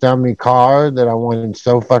Test Dummy car that I wanted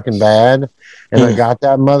so fucking bad, and I got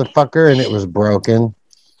that motherfucker, and it was broken.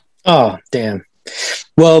 Oh damn.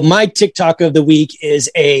 Well, my TikTok of the week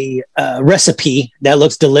is a recipe that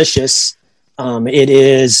looks delicious. It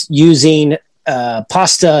is using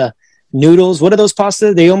pasta noodles. What are those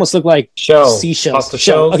pasta? They almost look like seashells. Pasta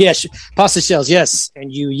shells. Oh, yeah, pasta shells. Yes,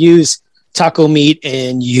 and you use taco meat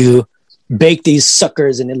and you bake these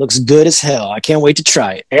suckers, and it looks good as hell. I can't wait to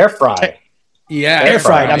try it. Air fry. Yeah, air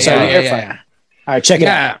fried. I'm sorry, air fried. All right, check it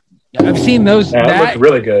out. I've seen those. Yeah, that looked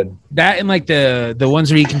really good. That and like the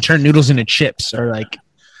ones where you can turn noodles into chips, or like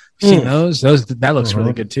seen those. That looks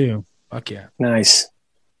really good too. Fuck yeah, nice.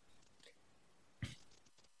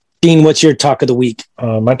 Dean, what's your talk of the week?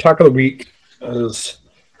 My talk of the week is,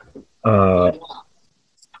 yeah,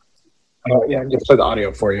 I just play the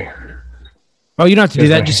audio for you. Oh, you don't have to do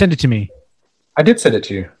that. Just send it to me. I did send it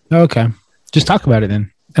to you. Okay, just talk about it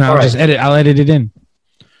then, and I'll just edit. I'll edit it in.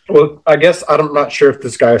 Well, I guess I'm not sure if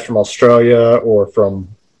this guy is from Australia or from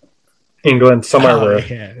England, somewhere where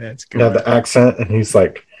that's you have the accent, and he's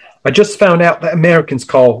like, "I just found out that Americans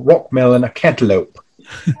call rockmelon a cantaloupe."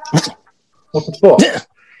 What the fuck?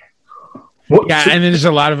 Yeah, and then there's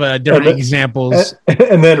a lot of different examples.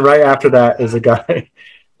 And then right after that is a guy,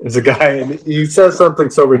 and he says something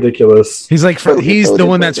so ridiculous. He's like, he's the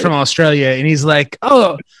one that's from Australia, and he's like,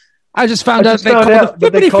 "Oh, I just found out they call the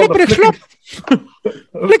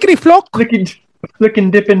flickety flop,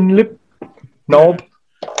 flicking dipping lip knob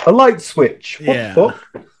a light switch." What the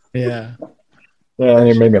fuck? Yeah, and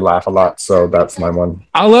it made me laugh a lot. So that's my one.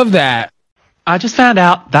 I love that. I just found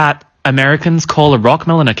out that Americans call a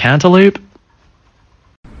rockmelon a cantaloupe.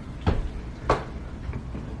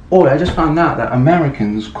 Oh, I just found out that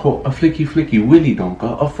Americans call a flicky willy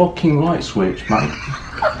donker a fucking light switch, mate.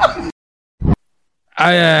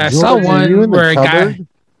 I saw one where a guy.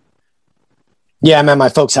 Yeah, I'm at my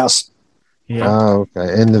folks' house. Yeah. Oh,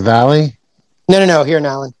 okay. In the valley? No, here in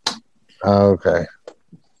Allen. Oh, okay.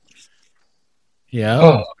 Yeah.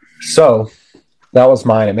 Oh, so that was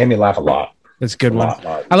mine. It made me laugh a lot. That's a good one.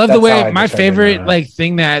 I love the way my favorite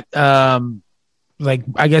thing that like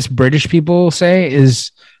I guess British people say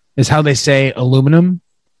is how they say aluminum.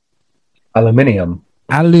 Aluminium.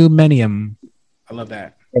 I love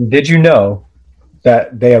that. And did you know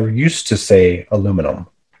that they are used to say aluminum?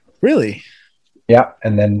 Really? Yeah.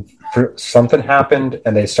 And then something happened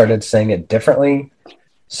and they started saying it differently.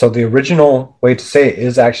 So the original way to say it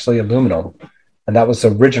is actually aluminum. And that was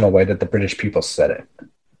the original way that the British people said it.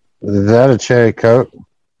 Is that a cherry Coke?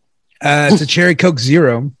 It's a cherry Coke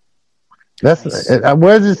Zero. That's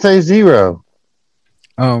where does it say zero?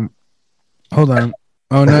 Hold on.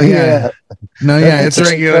 Oh no, yeah. No, yeah, it's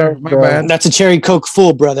regular. My bad. That's a cherry Coke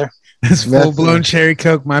full, brother. It's full blown cherry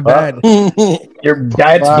Coke. My bad. Your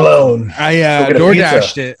diet's blown. I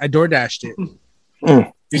DoorDashed it.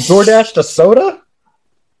 You DoorDashed a soda?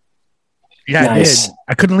 Yeah, nice. I did.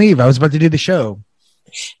 I couldn't leave. I was about to do the show.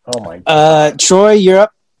 Oh my god. Troy, you're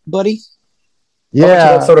up, buddy. Yeah. How much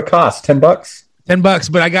did that soda cost? $10?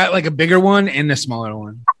 $10, but I got like a bigger one and a smaller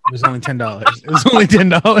one. It was only $10. It was only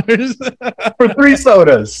 $10 for 3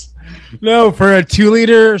 sodas. No, for a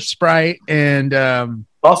 2-liter Sprite and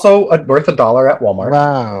also worth $1 at Walmart.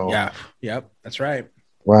 Wow. Yeah. Yep. That's right.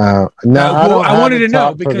 Wow. No, I wanted to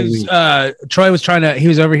know because Troy was he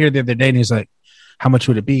was over here the other day and he was like, "How much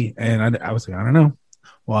would it be?" And I was like, "I don't know."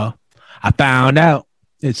 Well, I found out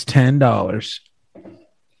it's $10.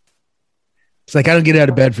 It's like I don't get out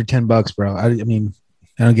of bed for $10, bro. I mean,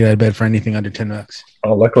 I don't get out of bed for anything under $10.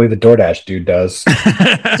 Oh, luckily the DoorDash dude does.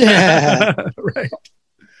 Yeah. Right.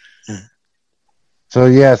 So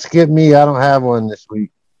yeah, skip me. I don't have one this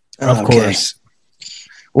week. Of course.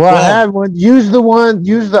 Well, I had one. Use the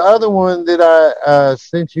other one that I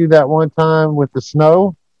sent you that one time with the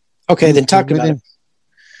snow. Okay, then talk about it.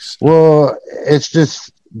 Well, it's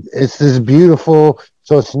just it's this beautiful.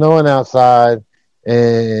 So it's snowing outside,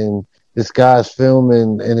 and this guy's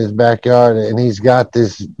filming in his backyard, and he's got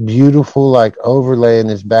this beautiful like overlay in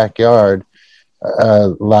his backyard,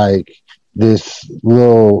 like this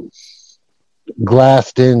little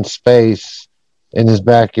glassed in space in his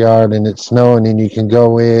backyard, and it's snowing, and you can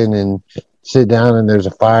go in and sit down, and there's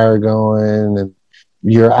a fire going, and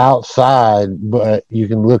you're outside, but you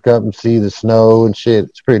can look up and see the snow and shit.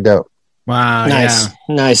 It's pretty dope. Wow. Nice,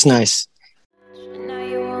 Yeah. nice.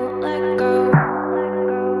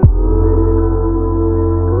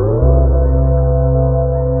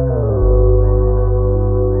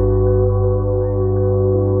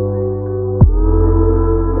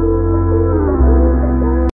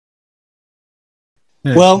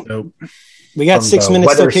 Well, Dope. we got From 6 the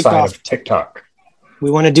minutes to weather kick side off. of TikTok. We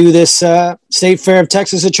want to do this State Fair of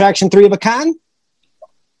Texas attraction 3 of a kind.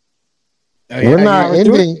 We're not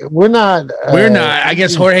ending. We're not. We're not. I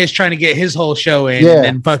guess Jorge's trying to get his whole show in, Yeah. and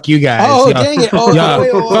then fuck you guys. Oh, Y'all- dang it. Oh, y'all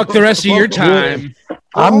wait, fuck the rest of your time.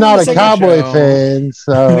 I'm Hold on not a a second. Cowboy Show. fan,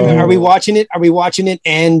 so Are we watching it? Are we watching it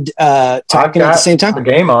and talking at the same The time?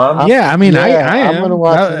 game on. Yeah, I mean, I am. I'm gonna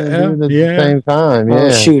watch it and do it at the same time. Yeah.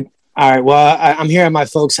 Oh, shoot. All right. Well, I'm here at my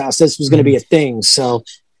folks' house. This was going to be a thing. So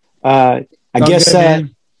I All guess good,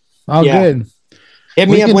 man. All yeah. good. hit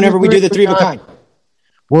We me up can whenever do we do three the 3 of a of a kind.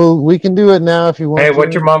 Well, we can do it now if you want. Hey, to.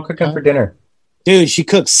 what's your mom cooking for dinner? Dude, she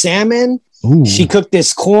cooked salmon. Ooh. She cooked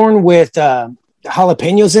this corn with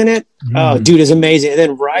jalapenos in it. Oh, dude, it's amazing. And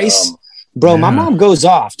then rice. Bro, my Yeah. mom goes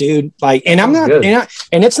off, dude. Like, and I'm not, Good.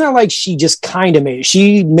 and it's not like she just kind of made it.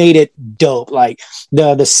 She made it dope. Like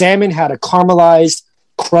the salmon had a caramelized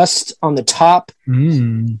crust on the top.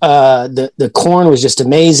 Mm. The corn was just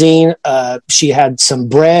amazing. She had some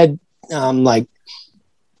bread, like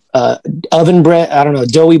oven bread. I don't know,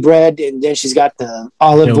 doughy bread, and then she's got the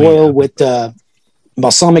olive Doughy, oil yeah. with the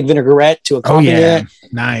balsamic vinaigrette to Oh accompany yeah, it.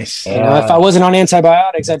 nice. You know, if I wasn't on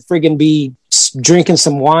antibiotics, I'd friggin' be drinking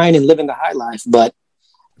some wine and living the high life. But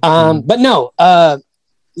no.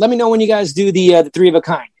 Let me know when you guys do the 3 of a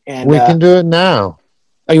kind. And We can do it now.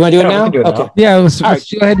 oh, you want to do Yeah, it we now? can do it Okay. now. Yeah, let's All right.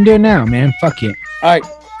 go ahead and do it now, man. Fuck it. All right.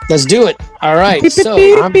 Let's do it. All right. So,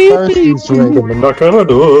 I'm thirsty, sweet. Not gonna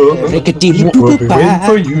do it. We'll be waiting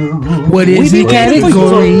for you. What is the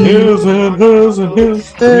category? His and his and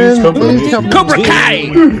his. Please come Please in. come Cobra Kai.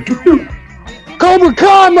 Cobra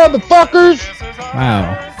Kai, motherfuckers.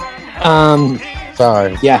 Wow.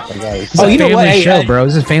 Sorry. yeah. I got it. It's Oh, a you know what? family Hey, show, bro.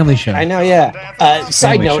 This is a family show. I know, yeah.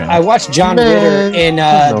 Side Family note, show. I watched John Man, Ritter in no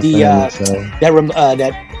family show.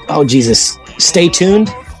 that oh Jesus, Stay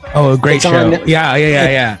Tuned. Oh, a great It's show. on- Yeah.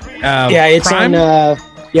 yeah, it's Prime? on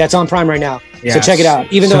it's on Prime right now. Yeah, So check it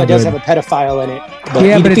out. Even though so it does good. have a pedophile in it, but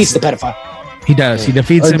Yeah, he but defeats the it's- pedophile. He does. He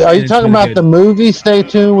defeats him. Are and you it's talking really about good. the movie Stay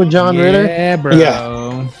Tuned with John Ritter? Yeah, bro.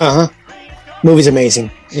 Yeah. Uh-huh. Movie's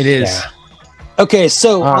amazing. It is. Yeah. Okay,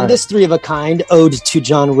 so All on right. this 3 of a kind ode to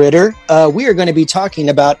John Ritter, we are going to be talking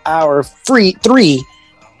about our 3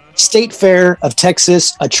 State Fair of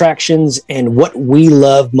Texas attractions and what we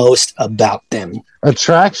love most about them.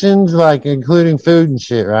 Attractions, like including food and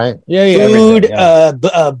shit, right? Yeah. Food, yeah.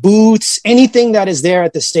 booths, anything that is there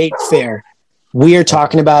at the State Fair. We are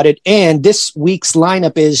talking about it. And this week's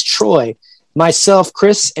lineup is Troy, myself,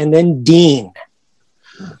 Chris, and then Dean.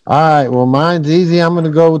 All right. Well, mine's easy. I'm going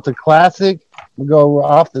to go with the classic. We'll go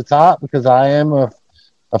off the top because I am a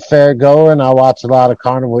fair goer and I watch a lot of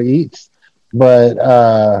Carnival Eats. But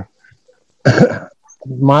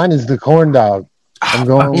mine is the corn dog. I'm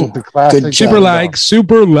going with the classic. Good Super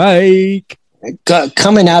job. like.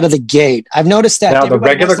 Coming out of the gate. I've noticed that. Now, the everybody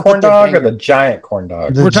regular wants to corn put their dog or banger. the giant corn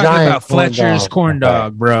dog? The We're talking giant about Fletcher's corn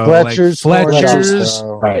dog, bro. Fletcher's, like corn Fletcher's dog,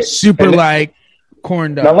 bro. Right. super And- like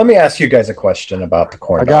corn dog. Now, let me ask you guys a question about the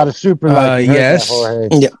corn I dog. got a super like. you heard yes. that,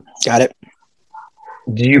 Jorge. Got it.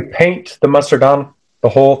 Do you paint the mustard on the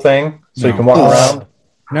whole thing so you No. can walk Oh. around?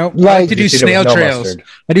 Nope. Like- I like to do You see there snail was no trails. mustard.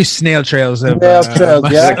 I do snail trails of Snail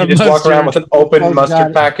trails, yeah. Like you just walk around with an open Oh, got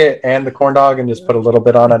mustard it. packet and the corn dog and just put a little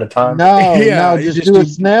bit on at a time? No, Yeah, no, you just just do a do-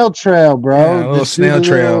 snail trail, bro. Yeah, a little Just do snail the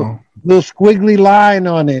trail. Little squiggly line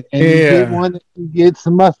on it, and you Yeah. get one that gets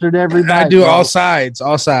the mustard every bite. I do bro. all sides.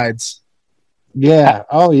 All sides. Yeah.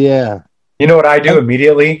 Oh yeah. You know what I do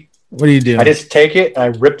immediately? What do you do? I just take it and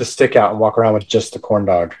I rip the stick out and walk around with just the corn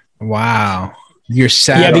dog. Wow. You're I eat it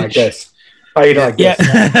savage. like this. I eat it like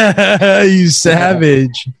this. You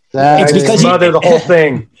savage. I It's just because you- smother the whole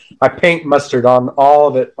thing. I paint mustard on all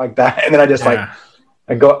of it like that, and then I just Yeah.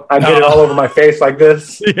 I get it all over my face like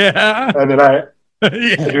this, Yeah. and then I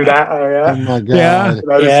Yeah. do that. Oh Yeah. my god. Yeah.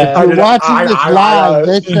 And I just- Yeah. I You're just- watching this live.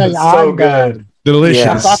 They say it's so I'm bad. good. Delicious.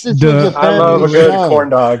 Yeah. I thought this was Duh. a I love a good show. corn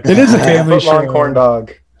dog. It is a family Foot-long show. corn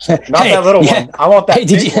dog. Not that little one. I want that Hey,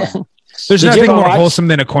 did big you? one. There's Did you nothing ever more watch- wholesome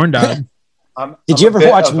than a corn dog. Did you ever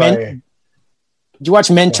watch Did you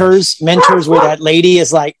watch Mentors? Mentors, where that lady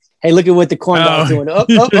is like, "Hey, look at what the corn dog's doing." Up.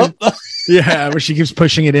 Yeah, where she keeps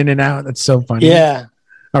pushing it in and out. That's so funny. Yeah.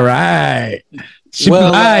 All right. Super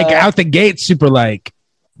Well, out the gate, super like.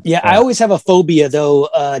 Yeah, I always have a phobia, though,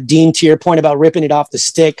 Dean, to your point about ripping it off the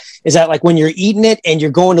stick, is that like when you're eating it and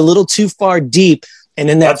you're going a little too far deep, and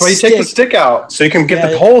then That's why you take the stick out, so you can get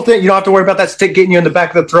the whole thing. You don't have to worry about that stick getting you in the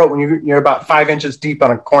back of the throat when you're about 5 inches deep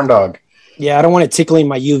on a corn dog. Yeah, I don't want it tickling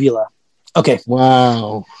my uvula. Okay.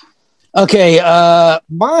 Wow. Okay,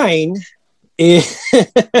 mine is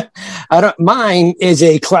mine is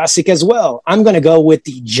a classic as well. I'm going to go with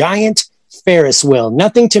the giant Ferris wheel.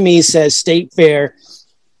 Nothing to me says State Fair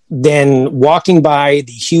than walking by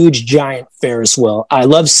the huge giant Ferris wheel. I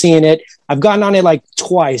love seeing it. I've gotten on it like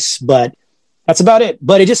twice, but that's about it.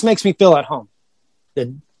 But it just makes me feel at home.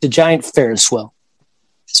 The giant Ferris wheel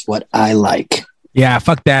is what I like. Yeah,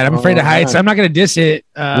 fuck that. I'm afraid of heights. I'm not going to diss it,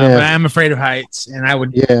 but I'm afraid of heights, and I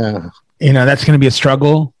would. Yeah. That's going to be a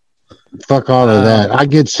struggle. Fuck all of that. I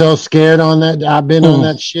get so scared on that. I've been on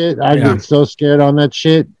that shit. I get so scared on that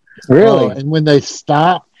shit. Really? And when they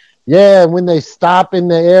stop, when they stop in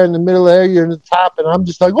the air, in the middle of the air, you're in the top, and I'm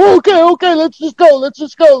just like, okay, let's just go.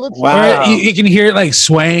 Wow. You can hear it like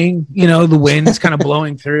swaying, the wind's kind of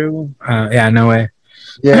blowing through. No way.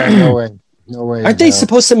 Yeah, no way. No way. Aren't they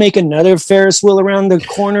supposed to make another Ferris wheel around the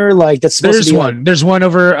corner? Like that's supposed to be one. There's one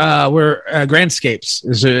over where Grandscapes.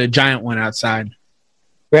 There's a giant one outside.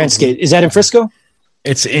 Grandscape. Is that in Frisco?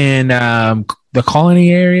 It's in the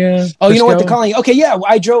Colony area. Oh, you know what? The Colony. Okay, yeah.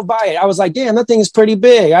 I drove by it. I was like, damn, that thing is pretty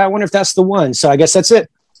big. I wonder if that's the one. So I guess that's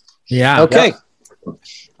it. Yeah. Okay. Yeah.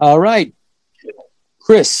 All right.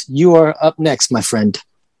 Chris, you are up next, my friend.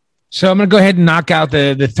 So I'm going to go ahead and knock out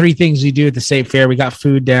the three things we do at the State Fair. We got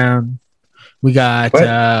food down. We got,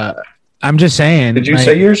 I'm just saying. Did you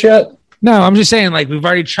say yours yet? No, I'm just saying, like, we've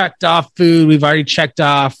already checked off food. We've already checked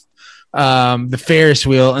off the Ferris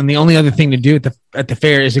wheel. And the only other thing to do at the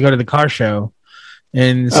fair is to go to the car show.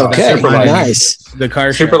 And so okay, nice. The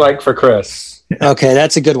car super show. like for Chris. Okay,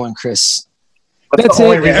 that's a good one, Chris. That's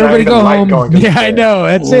it. Everybody go home. Yeah, I know.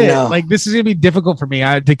 That's it. No. Like, this is gonna be difficult for me.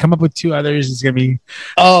 To come up with two others is gonna be.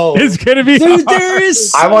 Oh, it's gonna be. Dude, there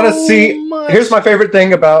is. I want to see. Here's my favorite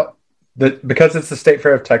thing about because it's the State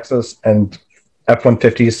Fair of Texas and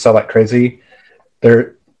F-150s sell like crazy.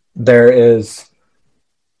 There is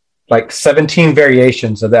like 17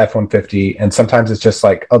 variations of the F-150, and sometimes it's just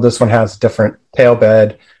like, oh, this one has different tail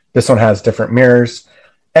bed. This one has different mirrors.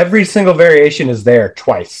 Every single variation is there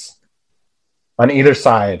twice on either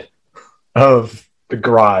side of the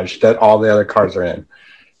garage that all the other cars are in.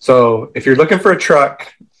 So if you're looking for a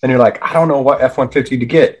truck and you're like, I don't know what F-150 to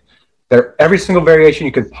get, every single variation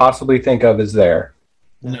you could possibly think of is there.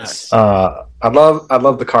 Nice. I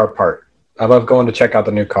love the car part. I love going to check out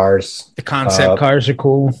the new cars. The concept cars are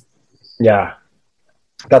cool. Yeah.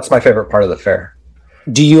 That's my favorite part of the fair.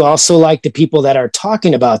 Do you also like the people that are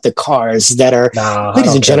talking about the cars that are,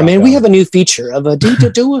 ladies and gentlemen, we have a new feature of a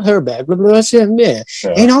do her bag, blah, blah, blah, yeah.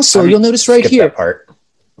 And also, you'll notice right here. That part.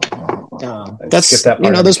 That's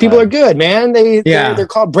those people are good, man. They're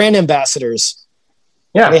called brand ambassadors.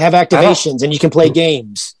 Yeah, they have activations, and you can play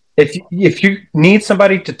games. If you need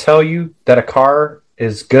somebody to tell you that a car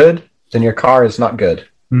is good, then your car is not good.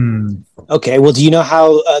 Okay, well, do you know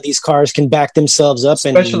how these cars can back themselves up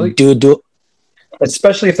and do?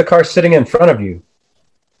 Especially if the car's sitting in front of you.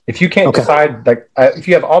 If you can't decide, like if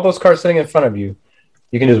you have all those cars sitting in front of you,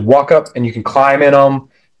 you can just walk up and you can climb in them,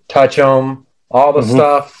 touch them, all the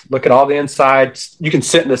stuff, look at all the insides. You can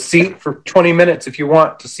sit in the seat for 20 minutes if you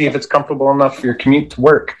want to see if it's comfortable enough for your commute to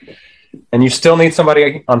work. And you still need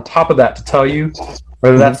somebody on top of that to tell you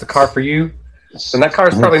whether that's the car for you. Then that car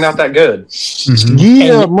is probably not that good.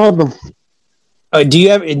 Yeah, mother. Do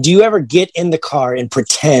you ever get in the car and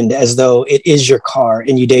pretend as though it is your car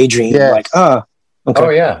and you daydream like, okay. Oh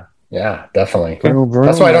yeah, definitely.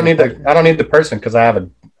 That's why I don't need the person, because I have a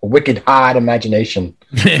wicked hot imagination.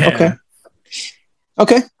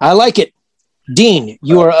 Okay, I like it. Dean,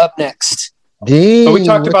 you are up next. Dean, so we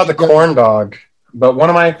talked about the corn dog, but one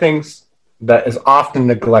of my things that is often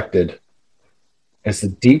neglected is the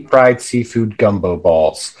deep fried seafood gumbo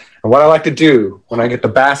balls. And what I like to do when I get the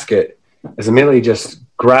basket is immediately just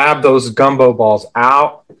grab those gumbo balls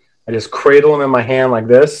out. I just cradle them in my hand like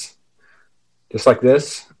this, just like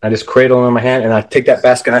this. I just cradle them in my hand, and I take that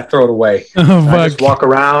basket and I throw it away. I just walk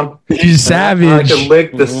around. You savage. I like to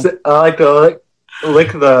lick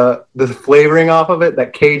lick the flavoring off of it,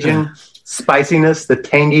 that Cajun spiciness, the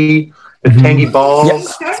tangy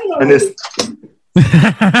balls, and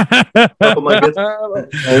Oh my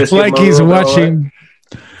goodness. Like he's watching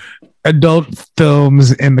adult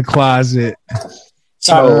films in the closet.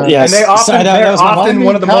 So, yes. And they're often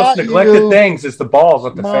one of the most neglected you. things is the balls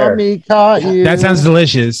at the fair. Mommy caught you. That sounds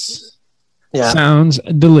delicious. Yeah. Sounds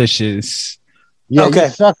delicious. Yeah, Okay. you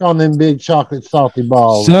suck on them big chocolate salty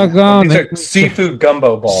balls. Suck on These the are seafood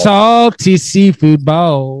gumbo balls. salty seafood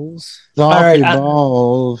balls. Salty All right,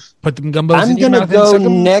 balls. Put them gumbos I'm in your going to mouth and suck go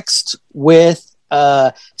 'em. next with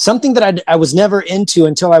something that I was never into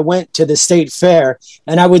until I went to the state fair.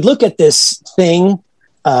 And I would look at this thing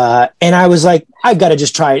and I was like, I've got to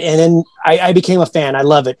just try it. And then I became a fan. I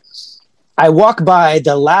love it. I walk by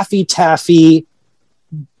the Laffy Taffy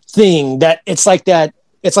thing that it's like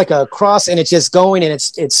a cross and it's just going and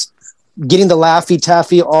it's getting the Laffy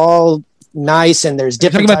Taffy all nice. And there's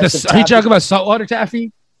different types of Are you taffy. talking about saltwater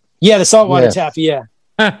taffy? Yeah, the saltwater Yeah. taffy. Yeah.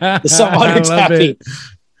 The I saltwater love taffy. it.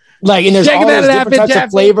 Like, and there's Check all that those out, different types Taffy.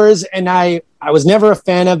 of flavors, and I was never a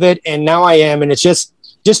fan of it, and now I am, and it's just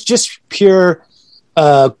pure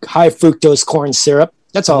high fructose corn syrup.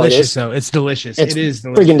 That's all Delicious, it is. though. It's delicious. It's It is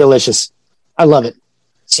delicious. Friggin' delicious. I love it.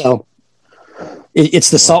 So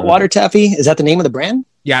it's the saltwater taffy. Is that the name of the brand?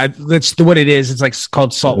 Yeah, that's what it is. It's like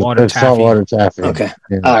called saltwater It's taffy. saltwater taffy. Okay.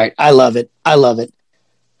 Yeah. All right. I love it.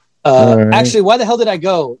 All right. Actually, why the hell did I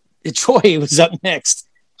go? Troy was up next.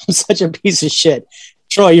 I'm such a piece of shit.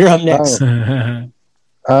 Troy, you're up next.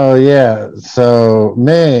 Oh yeah. So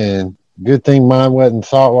man, good thing mine wasn't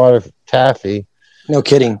saltwater taffy. No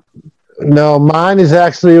kidding. No, mine is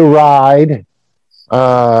actually a ride.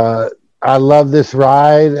 I love this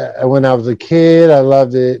ride. When I was a kid, I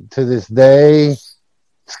loved it to this day.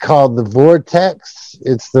 It's called the Vortex.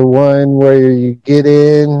 It's the one where you get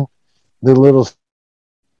in the little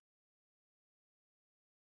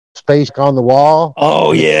space on the wall.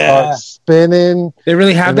 Oh yeah. Starts spinning. They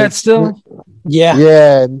really have that still? Yeah.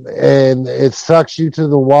 Yeah, and it sucks you to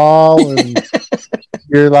the wall, and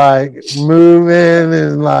you're like moving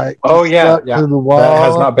and like Oh yeah, stuck yeah. to the wall. That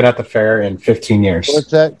has not been at the fair in 15 years.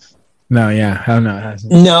 Vortex. No, yeah. Hell no, it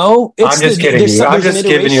hasn't. No, I'm just kidding you. I'm there's an just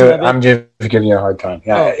giving iteration you. of it. I'm just giving you a hard time.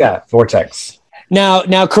 Yeah, Oh. yeah. Vortex.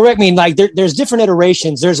 Now, correct me. Like, there's different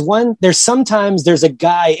iterations. There's sometimes there's a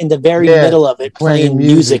guy in the very Yeah, middle of it playing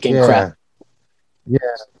music and yeah. crap. Yeah,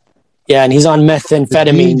 Yeah, and he's on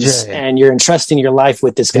methamphetamines, DJ. and you're entrusting your life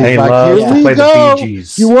with this guy. They like, love here to we play go. the Bee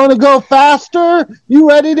Gees. you want to go faster? You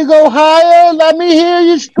ready to go higher? Let me hear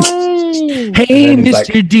you scream. Hey, And then he's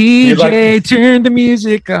Mr. like- DJ, like- turn the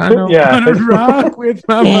music on. I Yeah. wanna rock with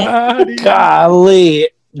my body. Golly,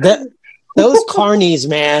 those carnies,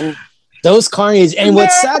 man, those carnies. And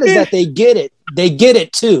what's sad is that they get it. They get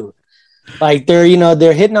it too. Like they're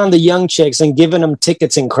hitting on the young chicks and giving them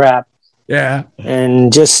tickets and crap, Yeah.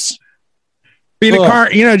 and just Being a Ugh. car,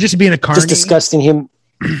 just being a carny. just disgusting him.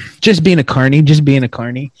 Just being a carny. Just being a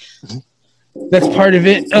carny. That's part of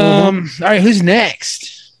it. All right, who's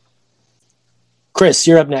next? Chris,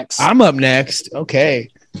 you're up next. I'm up next. Okay.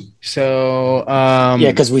 So,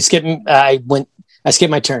 yeah, because we skipped. I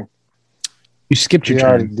skipped my turn. you skipped your He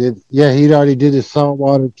already turn. did. Yeah, he'd already did his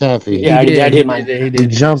saltwater taffy. Yeah, I did mine. He He did.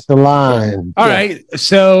 jumped the line. All right,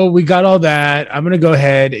 so we got all that. I'm gonna go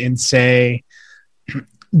ahead and say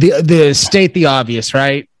the state the obvious,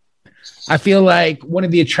 right? I feel like one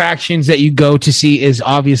of the attractions that you go to see is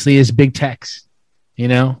Big Tex,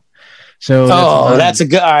 So That's a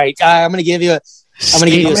good. All right, I'm gonna give you a. I'm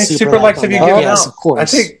gonna give How you a many super super likes like have you on that. given Yes, out? of course. I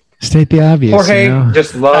think state the obvious. Jorge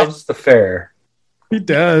just loves the fair. He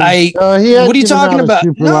does. He What are you talking about?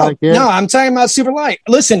 No, yet. no, I'm talking about super light.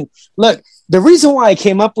 Listen, look. The reason why I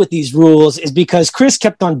came up with these rules is because Chris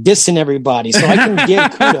kept on dissing everybody, so I can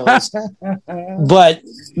give kudos. But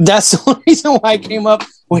that's the only reason why I came up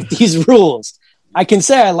with these rules. I can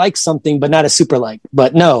say I like something, but not a super like.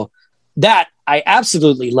 But no, that I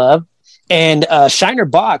absolutely love. And Shiner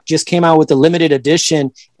Bach just came out with a limited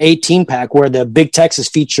edition 18 pack where the Big Tex is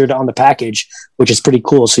featured on the package, which is pretty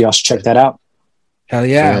cool. So y'all should check that out. Hell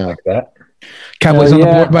yeah. Yeah. like that. Cowboys on the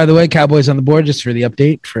yeah. board, by the way. Cowboys on the board just for the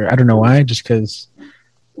update. For I don't know why, just because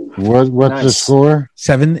What's the Nice. score?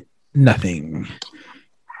 7-0.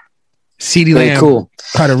 CeeDee Very Lamb cool.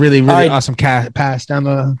 caught a really, really All right. awesome pass down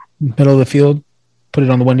the middle of the field, put it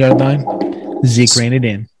on the 1 yard line. Zeke ran it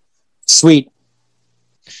in. Sweet.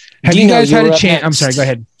 Have Dino, you guys had you're a up chance? I'm next. sorry, go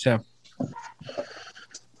ahead. So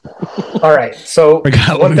All right. So Forgot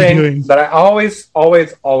what one we were thing doing. that I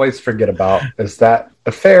always forget about is that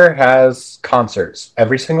the fair has concerts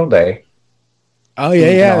every single day. Oh yeah,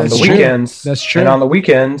 And on that's the true. weekends. That's true. And on the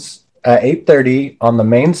weekends at 8:30 on the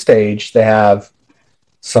main stage, they have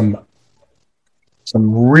some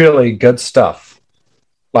really good stuff.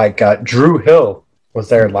 like Drew Hill was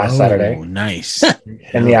there last Saturday Nice.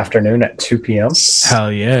 in the afternoon at 2 p.m.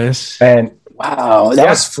 Hell yes. And Wow, that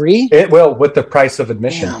was free. it will with the price of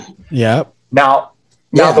admission. Yeah. Yep. Now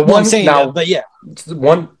Yeah, the well, I'm one saying now that, but yeah,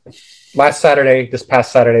 one last Saturday, this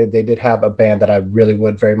past Saturday, they did have a band that I really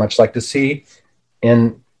would very much like to see.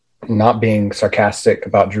 In not being sarcastic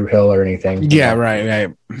about Drew Hill or anything. Yeah,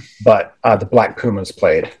 right. But the Black Pumas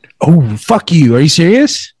played. Oh, fuck you. Are you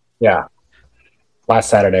serious? Yeah.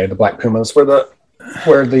 Last Saturday, the Black Pumas were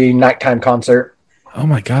the nighttime concert. Oh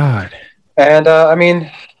my god. And I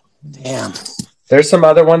mean, damn. There's some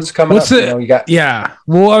other ones coming What's up. the? You got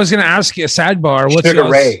Well, I was gonna ask you a sidebar. What's Sugar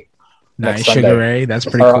Ray. Nice, next Sugar Sunday. Ray. That's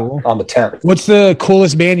pretty Or cool. On the 10th. What's the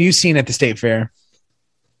coolest band you've seen at the state fair?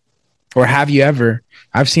 Or have you ever?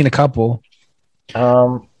 I've seen a couple.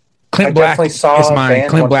 I Clint Black definitely saw is a mine. band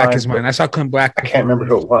Clint one Black time, is mine. but I saw Clint Black. I can't remember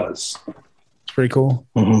who it was. It's pretty cool.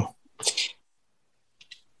 Mm-hmm.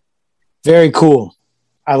 Very cool.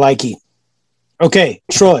 I like it. Okay,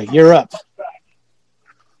 Troy, you're up.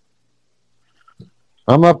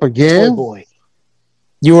 I'm up again. Oh boy,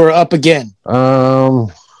 you are up again.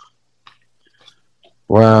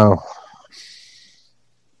 Wow.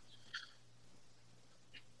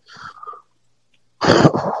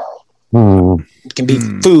 It can be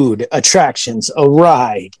food, attractions, a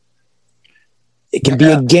ride. It can be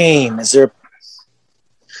a game. Is there?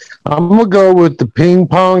 I'm gonna go with the ping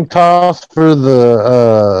pong toss for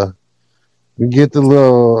the we get the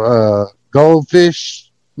little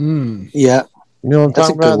goldfish. Yeah. You know what I'm That's a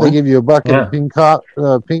talking good about? one. They give you a bucket Yeah. of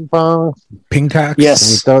ping pong. Ping cocks. And you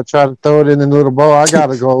Yes. try to throw it in the little bowl. I got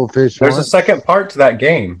a goldfish. There's a once. second part to that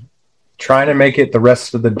game. Trying to make it the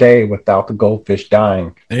rest of the day without the goldfish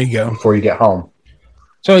dying There you go. before you get home.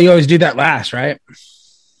 So you always do that last, right?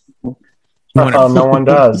 You want it, No one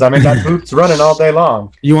does. I mean, that boot's running all day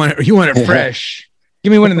long. you want it fresh.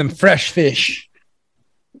 Give me one of them fresh fish.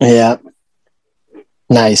 Yeah.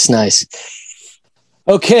 Nice.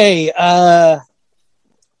 Okay.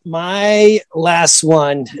 My last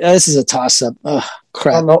one. This is a toss up. Oh, I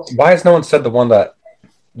crap. don't know. Why has no one said the one that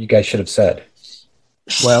you guys should have said?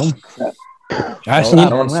 Well,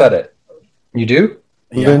 No one said it. You do?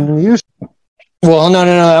 Yeah. Then you Well, no.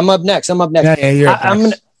 I'm up next. Yeah, you're up I'm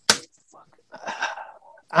next.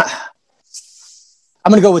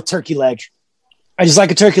 gonna go with turkey leg. I just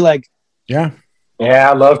like a turkey leg. Yeah. Yeah,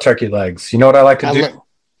 I love turkey legs. You know what I like to do?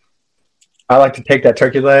 I like to take that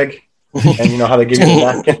turkey leg, and you know how they give you the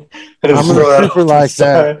napkin? And I'm just a throw it super off like to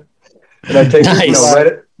the side. And I take it,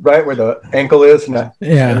 Nice. right where the ankle is, and I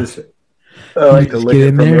Yeah. I like to Just lick get it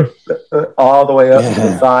in from there. all the way up to Yeah.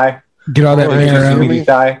 the thigh. Get all that Oh, Just marrow. meaty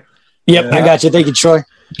thigh. Yep, Yeah. I got you. Thank you, Troy.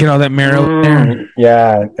 Get all that marrow in there.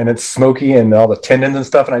 Yeah, and it's smoky and all the tendons and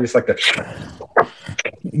stuff, and I just like to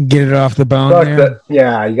Get it off the bone suck there. that.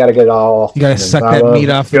 Yeah, you got to get it all. You gotta and suck I that love meat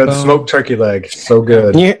off the good bone. smoked turkey leg, so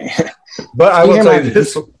good. Yeah. But I will Yeah, tell man. you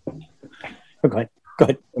this: Okay. Go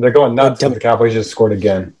ahead. they're going nuts. Tell The Cowboys just scored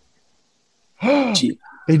again.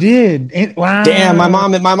 They did. Wow. Damn, my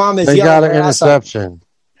mom is they yelling got an her ass off. interception.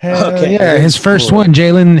 Hell Okay. yeah, his first one.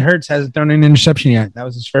 Jalen Hurts hasn't thrown an interception yet. That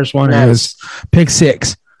was his first one. It was pick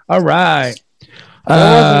six. All right.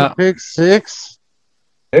 That wasn't a pick six.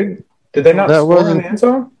 Did they not That score in wasn't- the end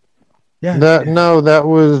zone? Yeah. That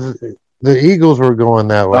was the Eagles were going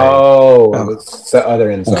that way. Oh, it was the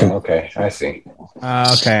other end zone. Okay, I see.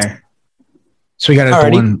 Okay. So we got a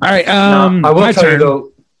Alrighty. one. All right. Now, I will my tell turn. you though,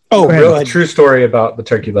 Oh, Go ahead. go the ahead. true story about the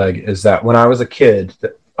turkey leg is that when I was a kid,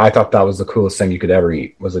 I thought that was the coolest thing you could ever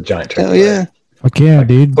eat was a giant turkey Hell leg. yeah. Fuck yeah,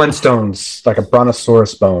 dude. Flintstones, like a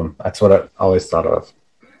brontosaurus bone. That's what I always thought of.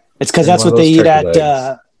 It's because And that's one what of they those eat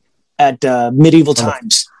turkey at medieval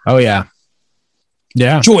times. Oh yeah.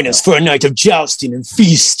 Yeah. Join us for a night of jousting and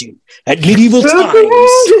feasting at medieval times.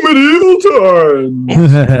 Medieval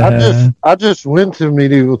times. I just went to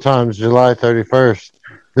medieval times, July 31st.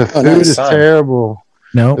 The food nice. is terrible.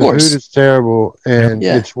 No. The food is terrible, and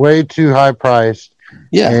Yeah. it's way too high priced.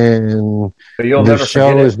 Yeah. And But you'll the never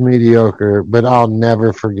show forget is mediocre, but I'll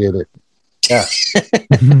never forget it. Yeah.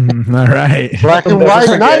 All right. Black and Never white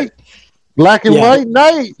forget. night. Black and Yeah. white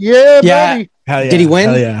night. Yeah, Yeah. buddy. Hell yeah. Did he win?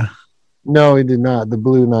 Hell yeah. No, he did not. The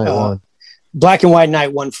blue night won. Black and white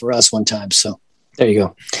night won for us one time. So there you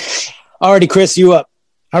go. Alrighty, Chris, you up.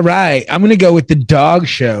 All right. I'm gonna go with the dog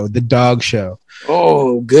show. The dog show.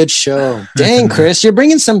 Oh, good show. Dang, Chris, you're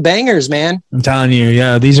bringing some bangers, man. I'm telling you,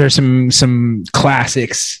 yeah, these are some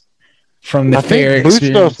classics from the I fair think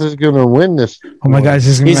experience. Bustos is going to win this. Oh my gosh,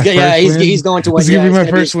 this is gonna be my first win. He's going to win. This is gonna Yeah, be my it's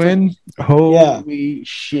gonna first win. Holy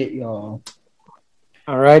shit, y'all!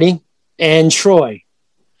 Alrighty, and Troy.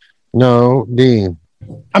 No, Dean.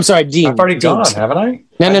 I'm sorry, Dean. I've already Dean. gone, haven't I?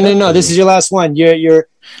 No. This is your last one. You're.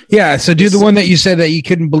 Yeah. So do the one that you said that you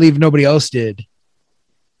couldn't believe nobody else did.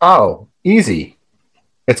 Oh, easy.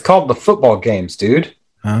 It's called the football games, dude.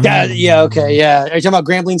 Yeah. Okay. Yeah. Are you talking about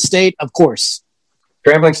Grambling State? Of course.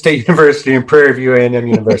 Grambling State University and Prairie View A&M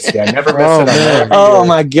University. I never miss it. man. Oh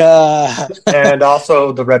my god. And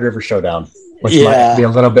also the Red River Showdown, which Yeah. might be a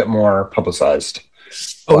little bit more publicized.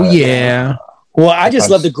 Oh But, yeah. Well, I just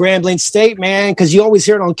love the Grambling State, man, because you always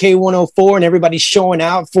hear it on K104 and everybody's showing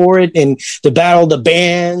out for it and the battle of the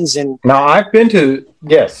bands. And Now, I've been to,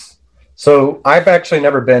 yes. So I've actually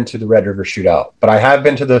never been to the Red River Shootout, but I have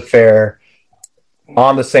been to the fair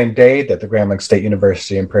on the same day that the Grambling State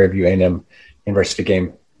University and Prairie View A&M University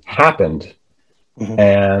game happened.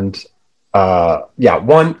 And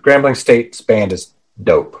one Grambling State's band is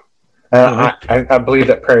dope. And I believe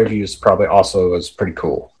that Prairie View's probably also was pretty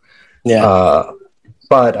cool. yeah.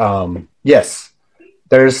 Yes,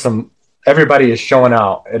 there's everybody is showing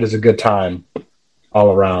out. It is a good time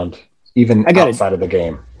all around, even outside of the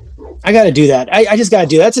game. I got to do that. I just got to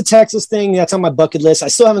do that. That's a Texas thing. That's on my bucket list. I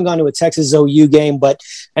still haven't gone to a Texas OU game,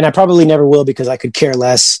 and I probably never will because I could care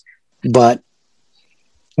less. But,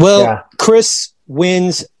 Chris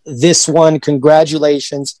wins this one.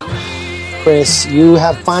 Congratulations, Chris. You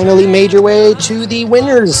have finally made your way to the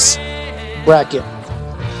winners bracket.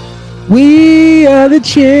 We are the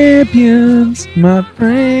champions, my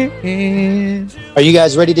friend. Are you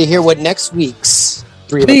guys ready to hear what next week's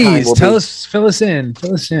Three of a Kind Please will tell be? us, fill us in.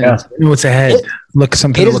 Yeah. What's ahead? Look,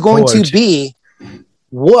 something. It to is look going forward to be,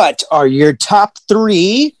 what are your top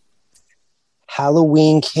 3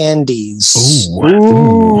 Halloween candies?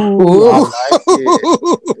 Ooh.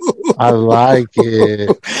 I like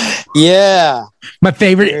it. Yeah. My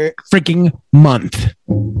favorite freaking month.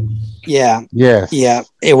 Yeah. Yes. Yeah.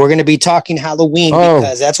 Hey, we're going to be talking Halloween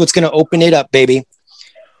because that's what's going to open it up, baby.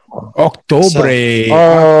 Octobre.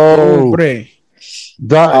 Oh. Alrighty.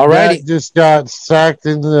 That just got sacked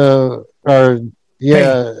in the.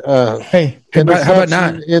 Hey, how about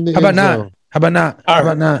not? How How about not? How about not? How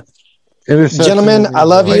about not? Gentlemen, I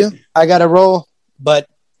love you. I got to roll, but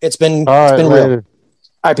it's been real. Later.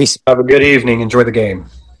 All right, peace. Have a good evening. Enjoy the game.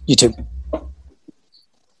 You too.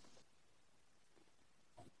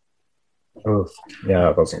 Oof. Yeah,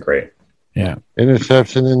 that wasn't great. Yeah.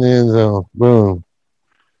 Interception in the end zone. Boom.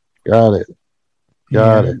 Got it.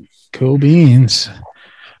 Got it. Cool beans.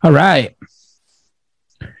 All right.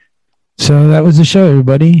 So that was the show,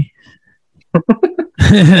 everybody.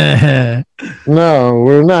 No,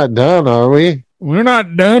 we're not done, are we? We're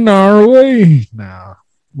not done, are we? No.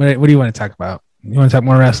 What do you want to talk about? You want to talk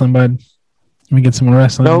more wrestling, bud? Let me get some more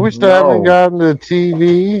wrestling. No, we still haven't gotten to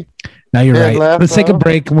TV. Now you're Ted right. Let's take a Lasso.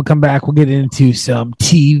 break and we'll come back. We'll get into some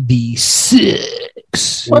TV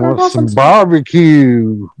 6. We want some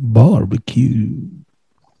barbecue. Barbecue.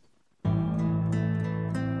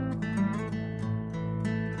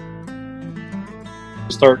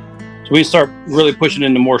 We start really pushing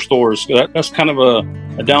into more stores. That's kind of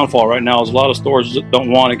a downfall right now. Is a lot of stores that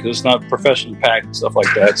don't want it because it's not professionally packed and stuff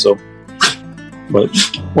like that. So, but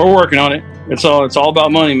we're working on it. It's all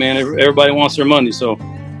about money, man. Everybody wants their money, so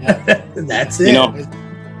That's it. you know,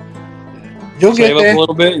 You'll save get up there. a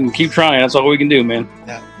little bit and keep trying. That's all we can do, man.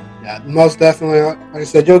 Yeah, most definitely. Like I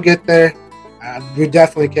said, you'll get there. We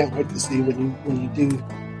definitely can't wait to see when you do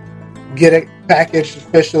get it packaged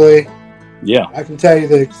officially. Yeah. I can tell you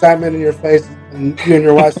the excitement in your face and you and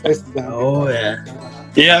your wife's faces. Oh yeah.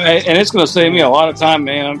 Yeah, and it's going to save me a lot of time,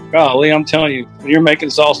 man. Golly, I'm telling you, when you're making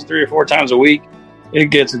salsa 3 or 4 times a week, it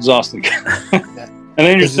gets exhausting. And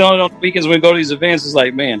then you're selling it on the weekends when we go to these events. It's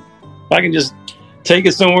like, man, if I can just take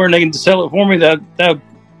it somewhere and they can sell it for me, that'd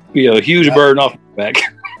be a huge burden off my back.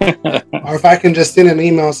 Or if I can just send an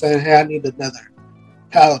email saying, "Hey, I need another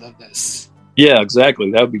pallet of this." Yeah, exactly.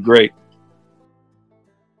 That would be great.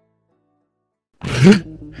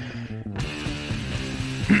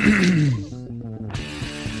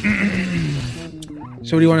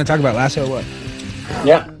 So what do you want to talk about? Lasso or what?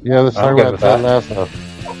 Yeah. Yeah, let's talk I'm good about with that last time.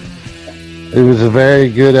 It was a very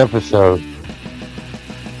good episode.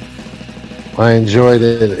 I enjoyed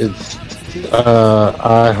it. It's.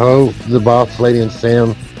 I hope the boss lady and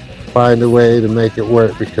Sam find a way to make it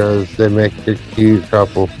work because they make a cute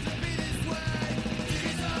couple.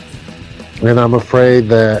 And I'm afraid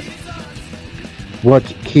that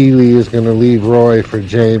Keeley is going to leave Roy for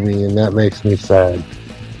Jamie, and that makes me sad.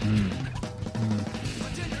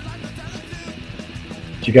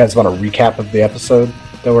 Do you guys want a recap of the episode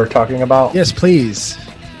that we're talking about? Yes, please.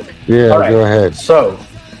 Yeah, All right. go ahead. So,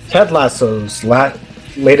 Ted Lasso's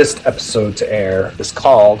latest episode to air is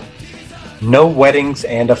called No Weddings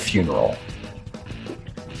and a Funeral.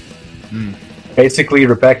 Basically,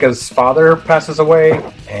 Rebecca's father passes away,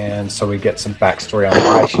 and so we get some backstory on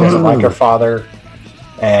why she doesn't like her father.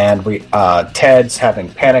 And Ted's having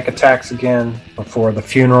panic attacks again before the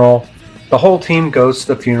funeral. The whole team goes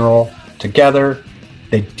to the funeral together.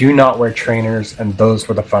 They do not wear trainers, and those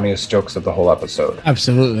were the funniest jokes of the whole episode.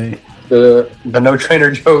 Absolutely. The no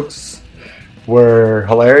trainer jokes were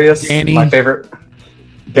hilarious. Danny. My favorite.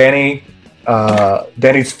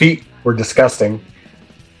 Danny's feet were disgusting,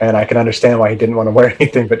 and I can understand why he didn't want to wear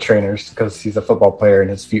anything but trainers because he's a football player and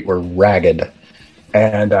his feet were ragged.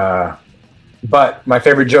 And but my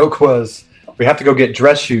favorite joke was, we have to go get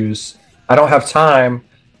dress shoes. I don't have time.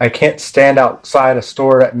 I can't stand outside a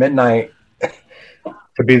store at midnight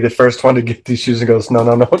to be the first one to get these shoes. And goes, no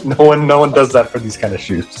one does that for these kind of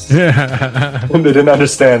shoes. And they didn't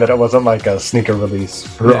understand that it wasn't like a sneaker release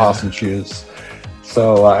for awesome shoes.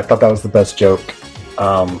 So I thought that was the best joke.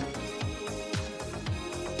 But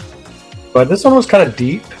this one was kind of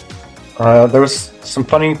deep. There was some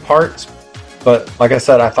funny parts, but like I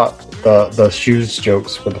said, I thought the shoes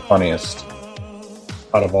jokes were the funniest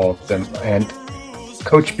out of all of them. And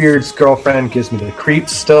Coach Beard's girlfriend gives me the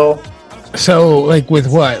creeps still. So, like, with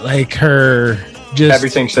what? Like her just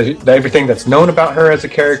everything that's known about her as a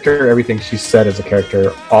character, everything she said as a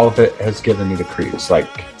character, all of it has given me the creeps. Like,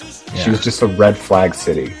 she was just a red flag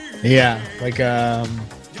city. Yeah, like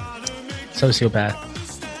sociopath.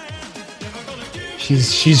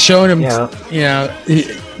 She's showing him. Yeah.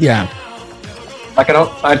 Like,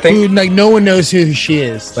 I think like no one knows who she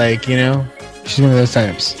is. Like, you know, she's one of those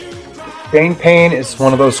types. Dane Payne is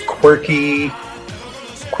one of those quirky,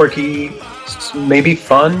 maybe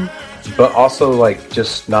fun, but also like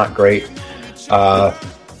just not great.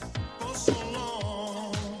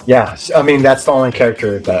 Yeah, I mean that's the only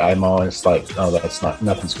character that I'm always like, oh,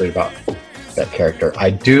 nothing's great about that character. I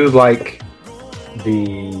do like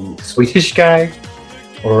the Swedish guy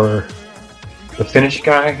or the Finnish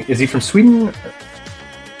guy. Is he from Sweden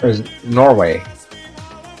or is it Norway?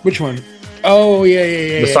 Which one? Oh,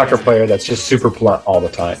 yeah. The soccer player that's just super blunt all the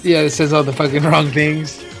time. Yeah, it says all the fucking wrong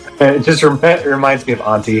things. And it just reminds me of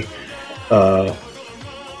Auntie.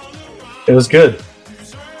 It was good.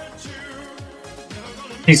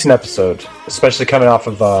 Decent episode, especially coming off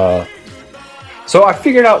of. So I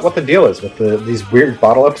figured out what the deal is with these weird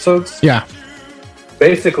bottle episodes. Yeah.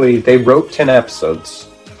 Basically, they wrote 10 episodes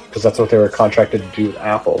because that's what they were contracted to do with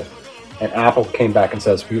Apple. And Apple came back and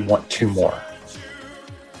says, we want 2 more.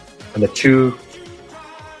 And the 2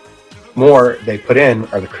 more they put in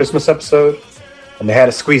are the Christmas episode, and they had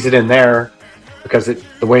to squeeze it in there because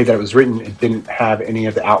the way that it was written, it didn't have any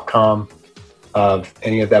of the outcome of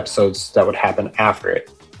any of the episodes that would happen after it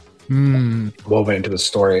woven into the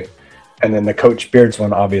story. And then the Coach Beards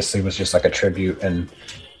one obviously was just like a tribute and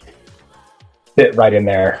fit right in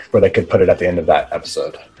there where they could put it at the end of that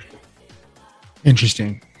episode.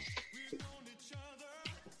 Interesting.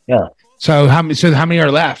 Yeah. So how many are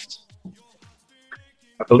left?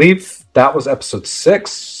 I believe that was episode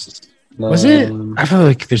 6. Was it? I feel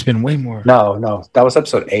like there's been way more. No, that was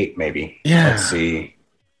episode 8, maybe. Yeah. Let's see.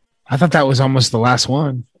 I thought that was almost the last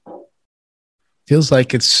one. Feels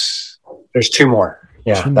like it's. There's 2 more.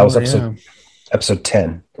 Yeah, that was episode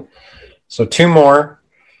 10. So 2 more.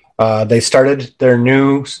 They started their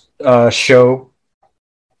new show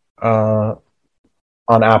on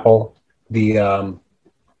Apple. The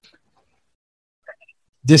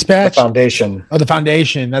Dispatch? The Foundation. Oh, The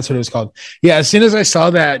Foundation. That's what it was called. Yeah, as soon as I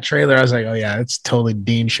saw that trailer, I was like, oh, yeah, it's totally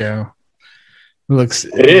Dean show. It looks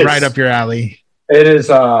right up your alley. It is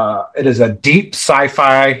a deep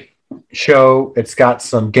sci-fi show. It's got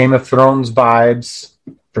some Game of Thrones vibes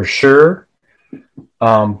for sure.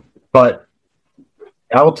 But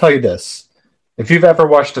I will tell you this. If you've ever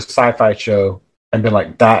watched a sci-fi show and been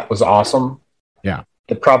like, that was awesome, yeah,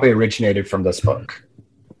 it probably originated from this book.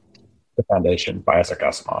 The Foundation by Isaac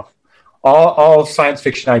Asimov. All science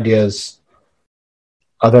fiction ideas,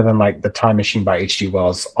 other than like The Time Machine by H.G.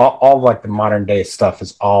 Wells, all like the modern day stuff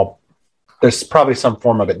is all. There's probably some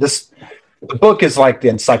form of it. The book is like the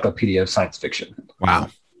encyclopedia of science fiction. Wow.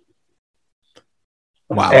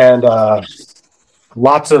 And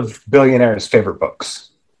lots of billionaires' favorite books.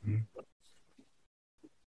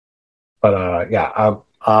 But but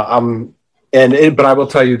I will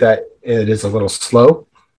tell you that it is a little slow.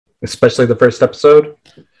 Especially the first episode.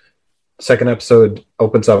 Second episode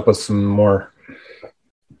opens up with some more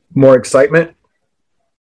excitement,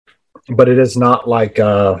 but it is not like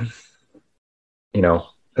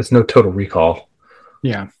it's no Total Recall,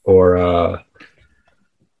 or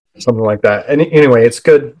something like that. And anyway, it's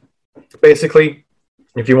good. Basically,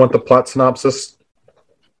 if you want the plot synopsis,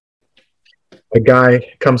 a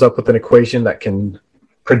guy comes up with an equation that can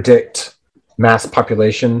predict mass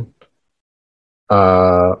population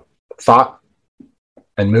thought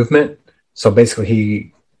and movement. So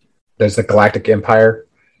basically there's the Galactic Empire,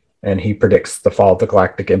 and he predicts the fall of the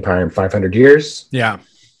Galactic Empire in 500 years. Yeah.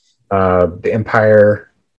 The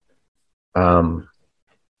Empire, and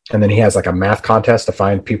then he has like a math contest to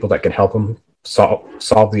find people that can help him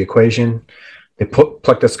solve the equation. They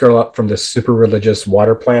pluck this girl up from this super religious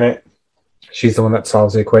water planet. She's the one that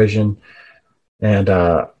solves the equation. And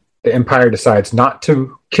the Empire decides not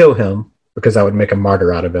to kill him because that would make a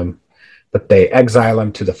martyr out of him. But they exile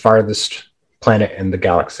him to the farthest planet in the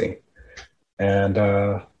galaxy.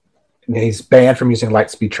 And he's banned from using light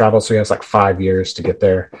speed travel, so he has like 5 years to get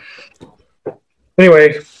there.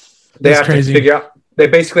 Anyway, they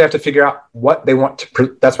basically have to figure out what they want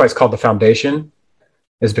to. That's why it's called the Foundation,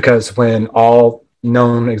 is because when all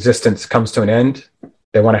known existence comes to an end,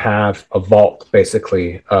 they want to have a vault,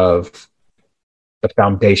 basically, of the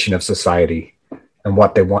foundation of society and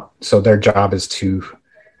what they want. So their job is to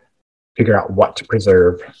figure out what to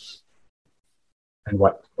preserve and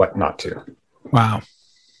what not to. Wow.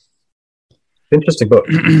 Interesting book.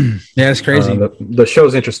 Yeah, it's crazy. The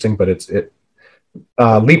show's interesting, but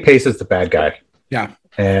Lee Pace is the bad guy. Yeah.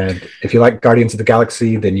 And if you like Guardians of the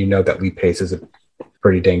Galaxy, then you know that Lee Pace is a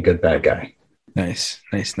pretty dang good bad guy. Nice.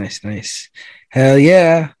 Hell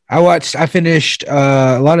yeah. I finished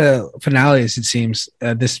a lot of finales, it seems,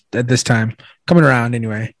 at this time. Coming around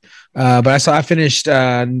anyway. But I finished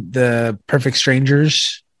the Perfect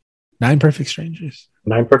Strangers. 9 Perfect Strangers.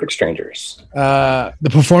 9 Perfect Strangers.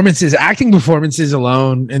 The acting performances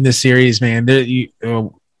alone in this series, man,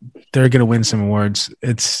 they're gonna win some awards.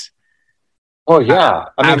 The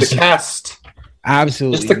cast.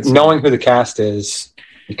 Absolutely. Just knowing who the cast is,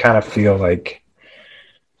 you kind of feel like.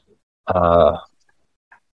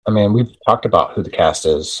 We've talked about who the cast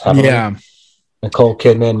is. Haven't we? Nicole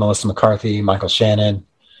Kidman, Melissa McCarthy, Michael Shannon,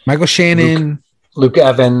 Luke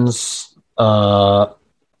Evans,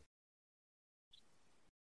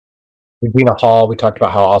 Regina Hall. We talked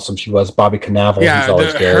about how awesome she was. Bobby Cannavale. Yeah, he's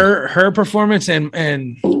always good. Her performance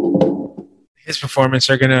and his performance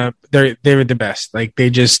they were the best. Like, they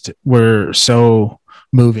just were so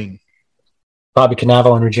moving. Bobby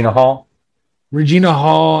Cannavale and Regina Hall. Regina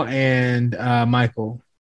Hall and Michael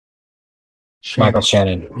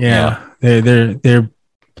Shannon. Yeah. They're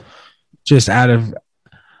just out of.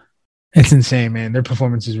 It's insane, man. Their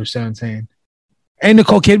performances were so insane. And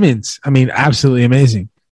Nicole Kidman's, absolutely amazing.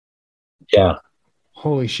 Yeah.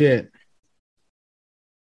 Holy shit.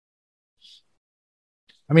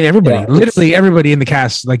 Everybody, literally everybody in the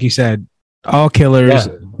cast, like you said, all killers,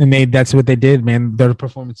 and that's what they did, man. Their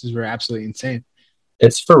performances were absolutely insane.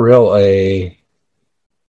 It's for real I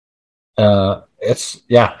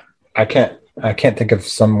can't think of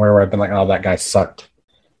somewhere where I've been like, oh, that guy sucked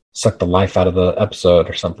the life out of the episode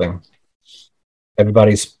or something.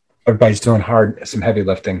 Everybody's doing some heavy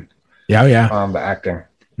lifting. Yeah. On the acting.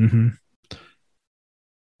 Mm-hmm.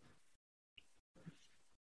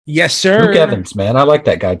 Yes, sir. Luke Evans, man, I like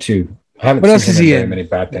that guy too. I haven't seen him in very many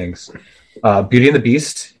bad things. Beauty and the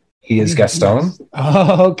Beast. He is Gaston.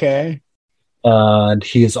 Oh, okay. And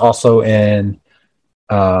he is also in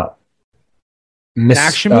action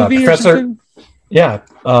movie Professor. Or something? Yeah,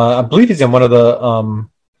 I believe he's in one of the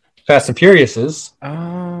Fast and Furiouses.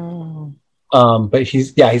 Oh. But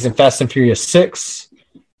he's in Fast and Furious 6.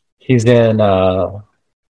 He's in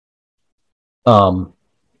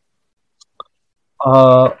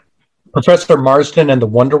Professor Marsden and the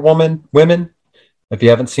Wonder Women. If you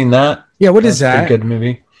haven't seen that, what is that? A good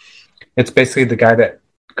movie. It's basically the guy that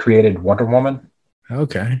created Wonder Woman.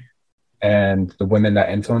 Okay. And the women that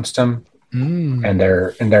influenced him. Mm. And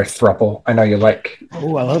their throuple. I know you like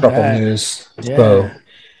throuple news. Yeah. So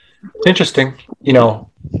it's interesting.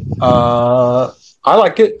 I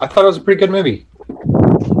like it. I thought it was a pretty good movie.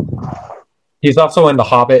 He's also in The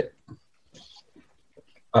Hobbit.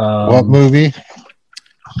 What movie?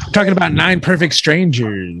 Talking about 9 Perfect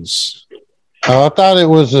Strangers. Oh, I thought it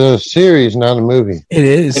was a series, not a movie. It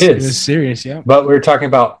is. It is serious, yeah. But we were talking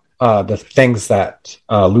about the things that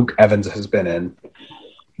Luke Evans has been in.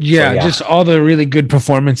 Yeah, just all the really good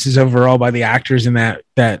performances overall by the actors in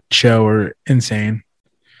that show are insane.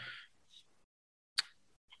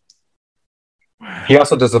 He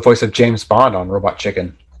also does the voice of James Bond on Robot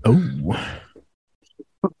Chicken. Oh.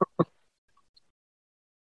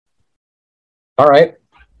 All right.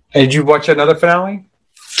 And did you watch another finale?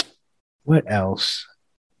 What else?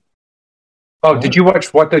 Oh, did you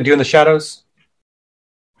watch What They Do in the Shadows?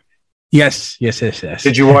 Yes.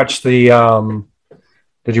 Did you watch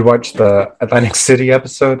the Atlantic City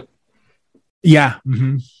episode? Yeah.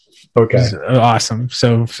 Mm-hmm. Okay. Awesome.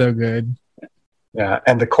 So good. Yeah,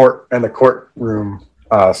 and the courtroom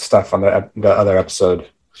stuff on the other episode.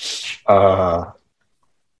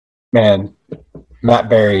 Man, Matt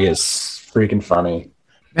Berry is freaking funny.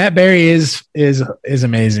 Matt Berry is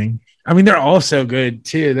amazing. I mean, they're all so good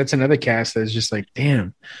too. That's another cast that's just like,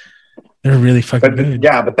 damn, they're really fucking good.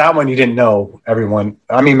 Yeah, but that one you didn't know everyone.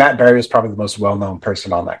 I mean, Matt Berry is probably the most well-known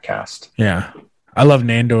person on that cast. Yeah, I love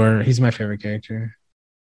Nandor. He's my favorite character.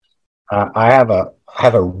 I have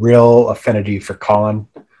a real affinity for Colin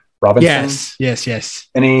Robinson. Yes.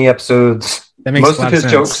 Any episodes? That makes most a lot of his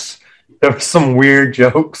sense. jokes. There were some weird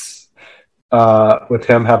jokes with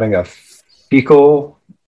him having a fecal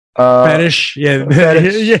fetish. Yeah,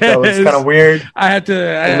 fetish. That was kind of weird. I had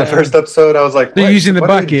to in the first episode. I was like, they're using the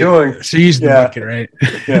bucket. Doing? So using the bucket, right?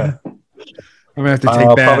 Yeah. I'm gonna have to take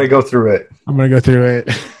I'll that. probably go through it. I'm gonna go through it.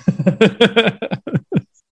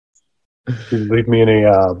 You leave me any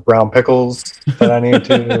brown pickles that I need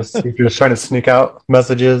to. If you're just trying to sneak out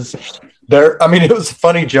messages. I mean, it was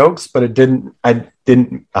funny jokes, but I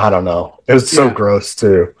don't know. It was so gross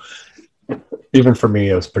too. Even for me,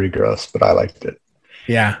 it was pretty gross, but I liked it.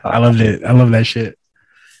 Yeah, I loved it. I love that shit.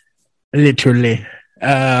 Literally.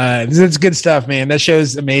 It's good stuff, man. That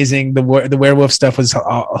show's amazing. The werewolf stuff was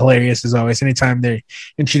hilarious as always. Anytime they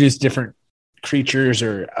introduce different creatures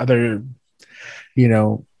or other,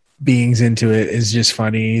 beings into it is just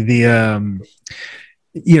funny. The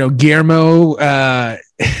Guillermo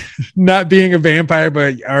not being a vampire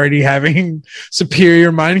but already having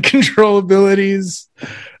superior mind control abilities.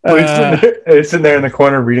 He's sitting there in the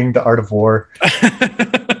corner reading The Art of War.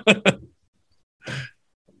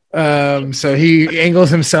 So he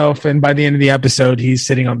angles himself, and by the end of the episode, he's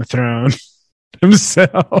sitting on the throne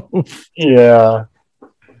himself. Yeah.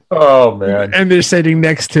 Oh man! And they're sitting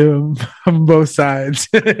next to him on both sides.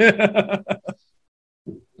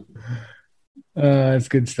 It's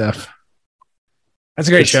good stuff. That's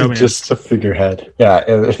a great show, man. Just a figurehead. Yeah,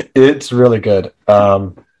 it's really good.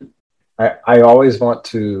 I always want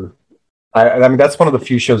to. I mean, that's one of the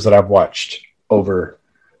few shows that I've watched over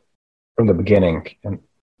from the beginning, and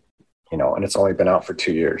it's only been out for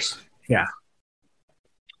 2 years. Yeah.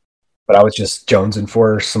 But I was just jonesing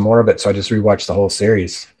for some more of it, so I just rewatched the whole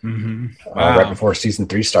series right before season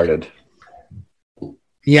 3 started.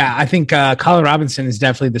 Yeah, I think Colin Robinson is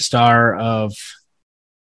definitely the star of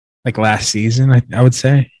last season. I would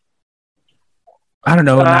say. I don't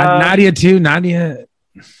know. Nadia too. Nadia.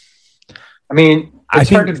 I mean, I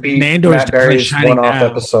think hard to beat Nando's Matt Berry's one-off now.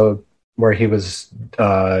 episode where he was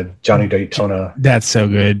Johnny Daytona. That's so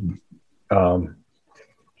good.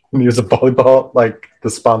 He was a volleyball, the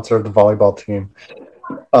sponsor of the volleyball team.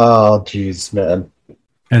 Oh, geez, man.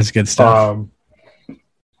 That's good stuff.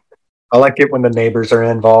 I like it when the neighbors are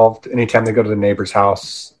involved. Anytime they go to the neighbor's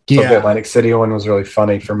house. So the Atlantic City one was really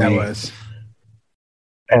funny for me. That was.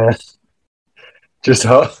 And just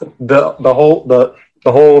the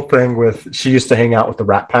whole thing with she used to hang out with the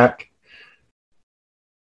Rat Pack,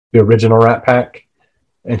 the original Rat Pack,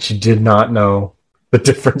 and she did not know the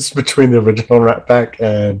difference between the original Rat Pack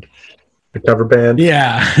and the cover band.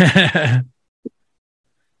 Yeah.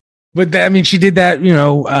 But she did that,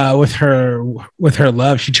 with her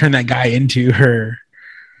love. She turned that guy into her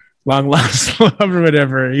long lost love or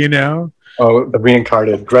whatever, Oh, the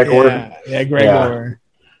reincarnated Gregor. Yeah, Gregor.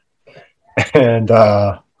 And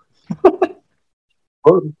the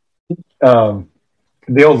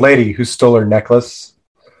old lady who stole her necklace,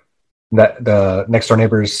 that the next door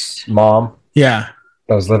neighbor's mom. Yeah.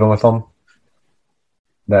 That was living with them.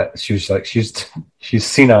 That she was she's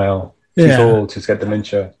senile. She's old. She's got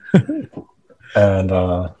dementia. And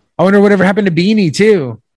I wonder whatever happened to Beanie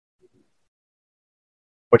too.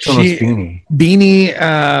 Which one was Beanie? Beanie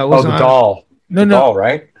was the doll. No, doll,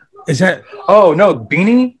 right? Is that? Oh no,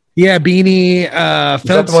 Beanie. Yeah, Beanie. Is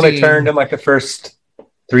that the one they turned in the first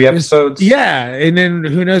 3 episodes? Yeah, and then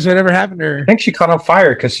who knows whatever happened to her? I think she caught on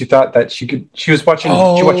fire because she thought that she could. She was watching.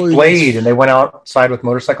 She watched Blade, and they went outside with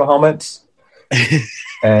motorcycle helmets.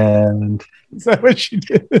 And is that what she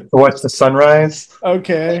did? To watch the sunrise.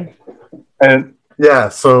 Okay. And yeah,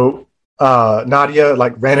 so Nadia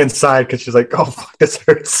ran inside because she's like, "Oh fuck, this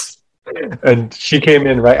hurts," and she came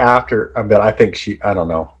in right after. I mean, I think I don't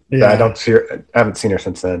know. Yeah. I don't see her. I haven't seen her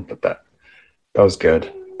since then, but that was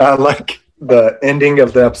good. I like the ending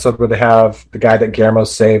of the episode where they have the guy that Guillermo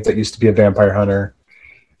saved that used to be a vampire hunter,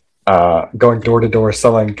 going door to door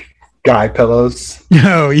selling guy pillows.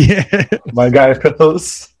 Oh yeah, my guy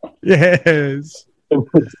pillows. Yes.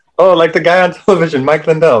 Oh, like the guy on television, Mike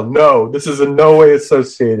Lindell. No, this is in no way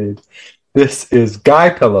associated. This is guy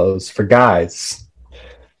pillows for guys.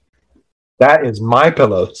 That is my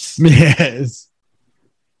pillows. Yes.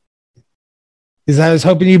 Because I was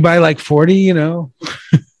hoping you buy like 40, you know.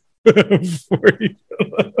 40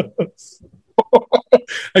 pillows.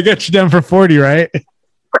 I got you down for 40, right?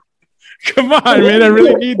 Come on, man. I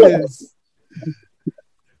really need this.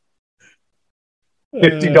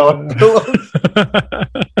 $50 pillows.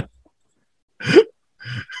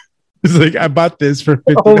 It's like, I bought this for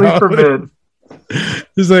 $50. Only for men.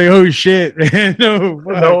 It's like, oh shit, man.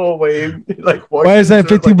 No way. Like, why is that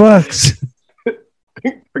 $50?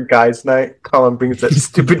 For guys' night, Colin brings that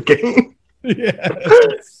stupid game. Yeah.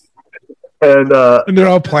 And they're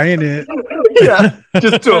all playing it. Yeah,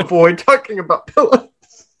 just to avoid talking about pillows.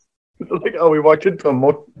 Like, oh, we walked into a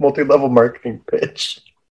multi-level marketing pitch.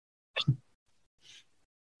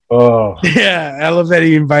 Oh. Yeah, I love that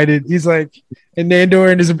he invited. He's like, and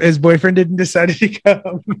Nandor and his boyfriend didn't decide to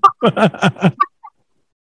come.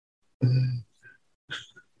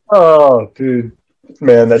 Oh, dude.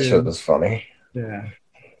 Man, that shit was funny. Yeah.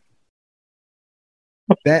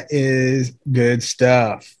 That is good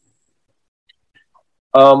stuff.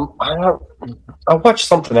 I watched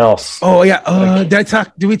something else. Oh yeah.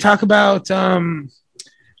 Did we talk about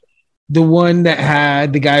the one that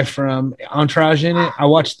had the guy from Entourage in it? I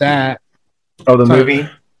watched that. Oh, the movie?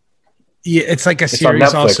 Yeah, it's like a series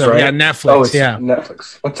Netflix, also. right? Yeah, Netflix. Oh, it's yeah.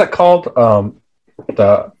 Netflix. What's that called?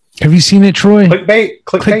 Have you seen it, Troy?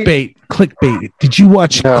 Clickbait. Did you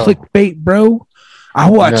watch Clickbait, bro? I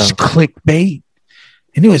watched Clickbait,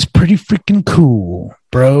 and it was pretty freaking cool,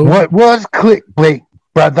 bro. What was Clickbait,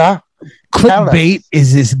 brother? Clickbait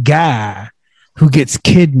is this guy who gets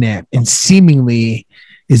kidnapped and seemingly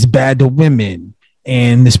is bad to women.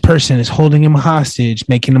 And this person is holding him hostage,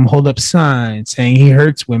 making him hold up signs saying he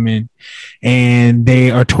hurts women, and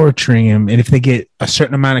they are torturing him. And if they get a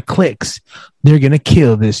certain amount of clicks, they're going to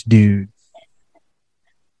kill this dude.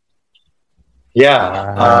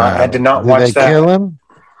 Yeah. I did not watch Did they kill him?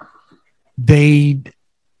 They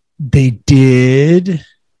did.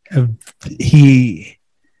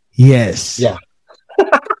 Yes. Yeah.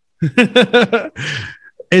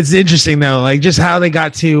 It's interesting though, like just how they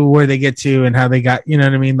got to where they get to and how they got, you know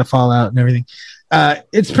what I mean, the fallout and everything.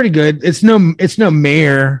 It's pretty good. It's no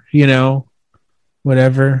mayor, you know,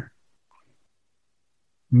 whatever.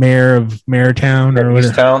 Mayor of Mayortown or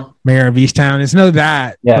whatever. Mayor of Easttown. It's no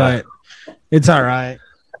that, but it's all right.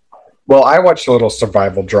 Well, I watched a little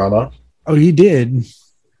survival drama. Oh, you did?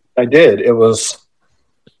 I did. It was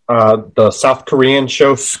the South Korean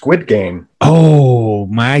show Squid Game. Oh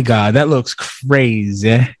my God, that looks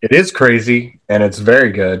crazy. It is crazy, and it's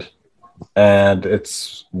very good, and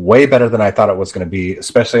it's way better than I thought it was going to be.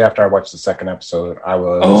 Especially after I watched the second episode, I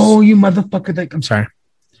was. Oh, you motherfucker! I'm sorry.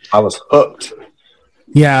 I was hooked.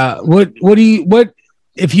 Yeah. What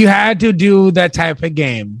if you had to do that type of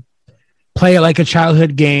game? Play it like a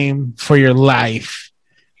childhood game for your life.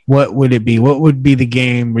 What would it be? What would be the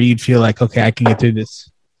game where you'd feel like, okay, I can get through this?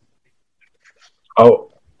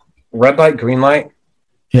 Oh, red light, green light.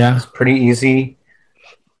 Yeah, it's pretty easy.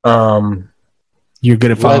 You're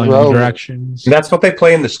good at following the directions. And that's what they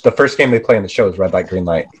play in the first game they play in the show is red light, green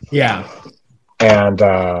light. Yeah, and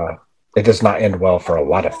it does not end well for a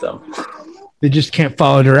lot of them. They just can't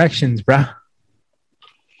follow directions, bruh.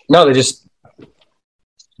 No, they just.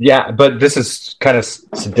 Yeah, but this is kind of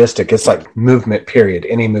sadistic. It's like movement period,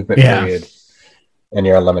 any movement period, and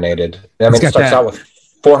you're eliminated. I mean, it starts out with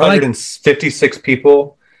 456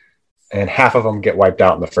 people, and half of them get wiped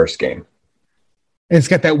out in the first game. It's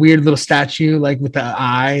got that weird little statue, like with the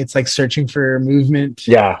eye. It's like searching for movement.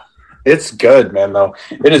 Yeah, it's good, man. Though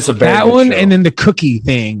it is a very that good one, show. and then the cookie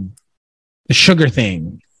thing, the sugar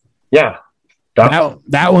thing. Yeah,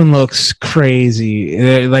 that one looks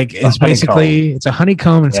crazy. Like it's basically it's a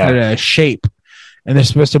honeycomb. And it's got a shape, and they're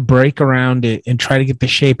supposed to break around it and try to get the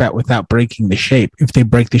shape out without breaking the shape. If they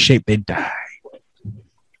break the shape, they die.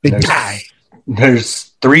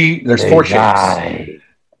 There's four shapes,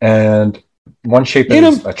 and one shape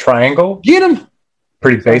is a triangle. Get him.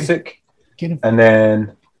 Pretty basic. Get him. And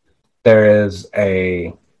then there is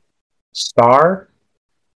a star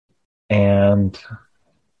and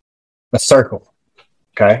a circle.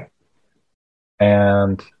 Okay.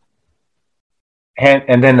 And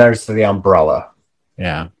then there's the umbrella.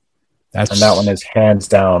 Yeah. And that one is hands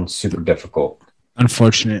down super difficult.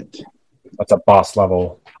 Unfortunate. That's a boss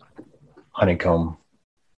level honeycomb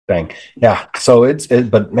thing. Yeah. So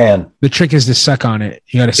but man, the trick is to suck on it.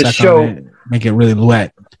 You got to suck on it, make it really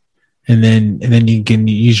wet, and then you can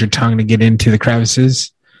use your tongue to get into the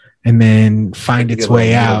crevices, and then find its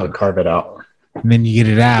way out. Carve it out. and then you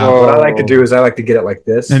get it out. Whoa. What I like to do is I like to get it like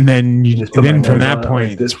this. And then you Just put then my from nose that on it point,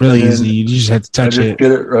 like this, it's really and then easy. You just have to touch it.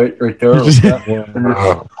 Get it right there. Like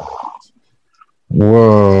that.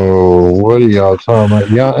 Whoa, what are y'all talking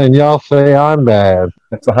about? Y'all say I'm bad.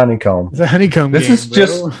 That's a honeycomb. It's a honeycomb. This game, is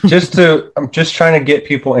bro. I'm just trying to get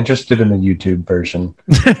people interested in the YouTube version.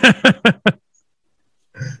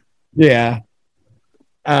 Yeah.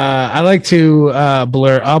 I like to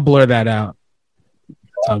blur. I'll blur that out.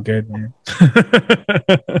 It's all good, man.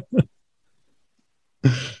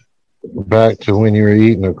 Back to when you were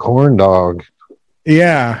eating a corn dog.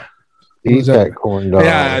 Yeah. Eat that corn dog.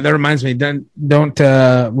 Yeah, that reminds me. Don't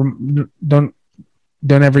ever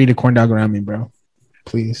eat a corn dog around me, bro.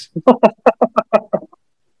 Please.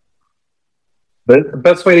 The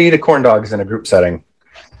best way to eat a corn dog is in a group setting.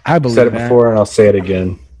 I believe I've said it that. before, and I'll say it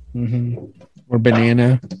again. Mm-hmm. Or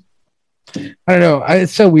banana. I don't know.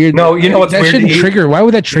 It's so weird. No, you know what's that weird to shouldn't eat? trigger. Why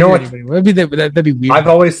would that trigger You know what? anybody? That'd be weird. I've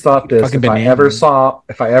always thought this. Fucking If I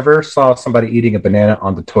ever saw somebody eating a banana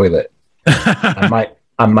on the toilet, I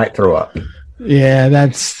might throw up. Yeah,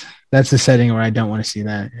 that's the setting where I don't want to see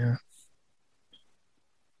that. Yeah.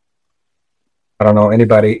 I don't know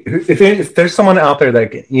anybody. If there's someone out there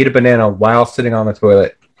that can eat a banana while sitting on the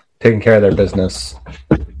toilet, taking care of their business,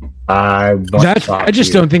 I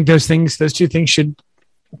just don't think those two things should,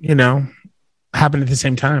 happen at the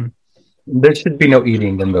same time. There should be no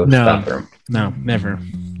eating in those bathrooms. No, never.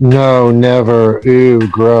 No, never. Ooh,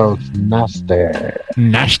 gross. Nasty.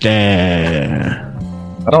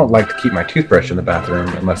 I don't like to keep my toothbrush in the bathroom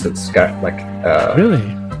unless it's got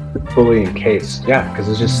really fully encased. Yeah, because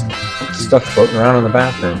there's just stuff floating around in the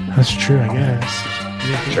bathroom. That's true, I guess.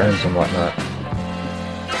 Germs and whatnot.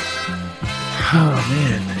 Oh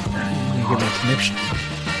man, you get my conniption.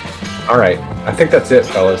 All right, I think that's it,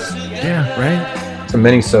 fellas. Yeah, right. It's a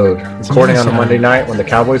mini-sode. Recording on a Monday night when the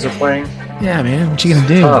Cowboys are playing. Yeah, man. What you gonna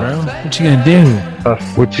do, bro? What you gonna do?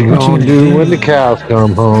 What you gonna do when the cows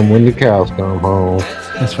come home? When the cows come home.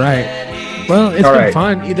 That's right. Well, it's been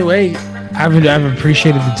fun. Either way, I've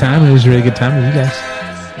appreciated the time. It was a really good time with you guys,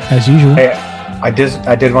 as usual. Hey, I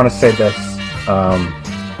did want to say this.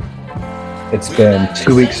 It's been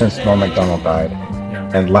 2 weeks since Norm Macdonald died,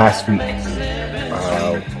 and last week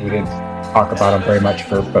we didn't talk about him very much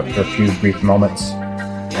but for a few brief moments.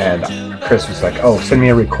 And Chris was like, "Oh, send me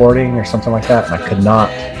a recording or something like that," and I could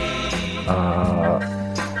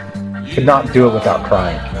not do it without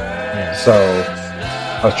crying. So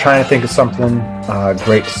I was trying to think of something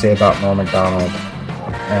great to say about Norm Macdonald,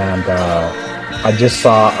 and I just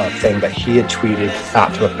saw a thing that he had tweeted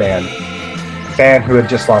out to a fan who had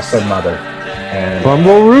just lost their mother, and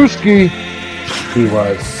Bumble Rooski. He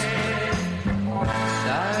was.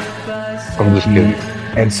 I'm just kidding.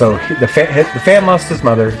 And so the fan lost his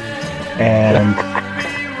mother, and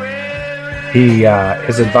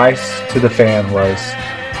his advice to the fan was,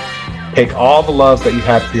 take all the love that you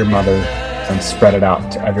had for your mother and spread it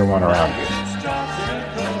out to everyone around you.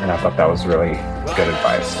 And I thought that was really good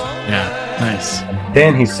advice. Yeah, nice.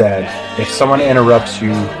 Then he said, if someone interrupts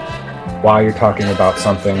you while you're talking about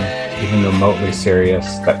something even remotely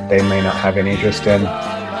serious that they may not have any interest in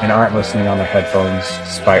and aren't listening on their headphones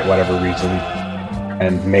despite whatever reason,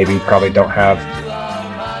 and maybe probably don't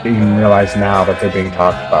even realize now that they're being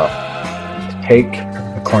talked about, to take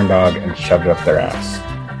a corn dog and shove it up their ass.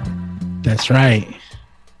 That's right.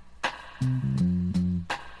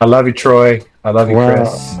 I love you, Troy. I love you,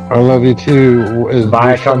 Chris. I love you too.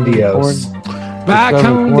 Vaya con Dios. Vaya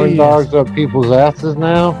con corn Dios. dogs up people's asses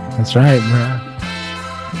now? That's right, bro.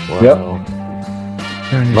 Wow. Yep.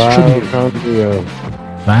 Vaya con Dios.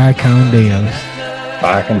 Vaya con Dios.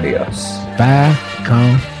 Vaya con Dios. Vaya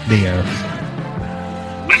con Dios.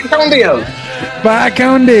 Vaya con Dios. Vaya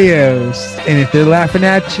con Dios. And if they're laughing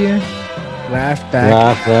at you, laugh back.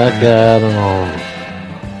 Laugh back at them.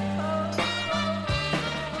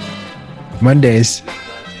 Mondays.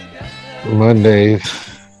 Mondays.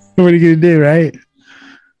 What are you gonna do, right?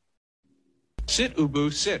 Sit,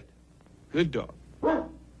 Ubu, sit. Good dog.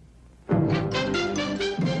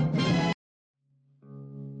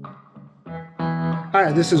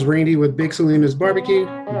 Hi, this is Randy with Big Salinas Barbecue.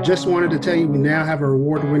 Just wanted to tell you we now have our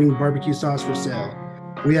award-winning barbecue sauce for sale.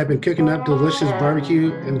 We have been cooking up delicious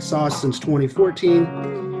barbecue and sauce since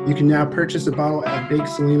 2014. You can now purchase a bottle at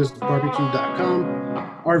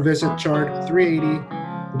BigSalinasBarbecue.com or visit Chart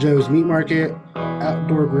 380, Joe's Meat Market,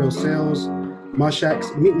 Outdoor Grill Sales,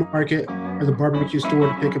 Moshak's Meat Market, or the barbecue store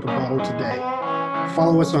to pick up a bottle today.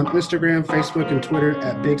 Follow us on Instagram, Facebook, and Twitter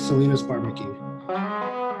at Big Salinas Barbecue.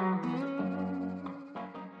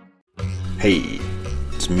 Hey,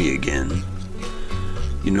 it's me again.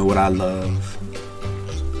 You know what I love?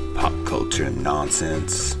 pop culture and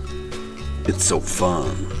nonsense. It's so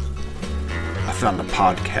fun. I found a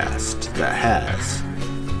podcast that has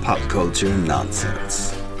pop culture and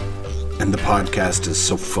nonsense. And the podcast is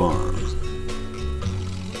so fun.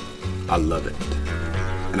 I love it.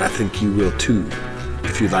 And I think you will too,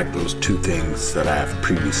 if you like those two things that I have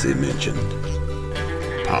previously mentioned.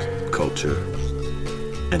 Pop culture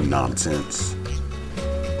and nonsense.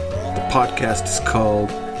 The podcast is called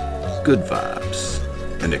Good Vibes,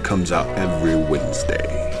 and it comes out every Wednesday.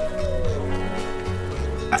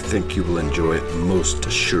 I think you will enjoy it most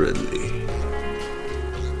assuredly.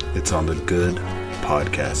 It's on the Good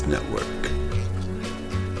Podcast Network,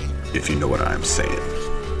 if you know what I'm saying.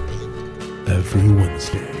 Every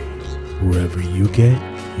Wednesday, wherever you get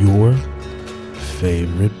your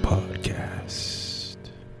favorite podcast.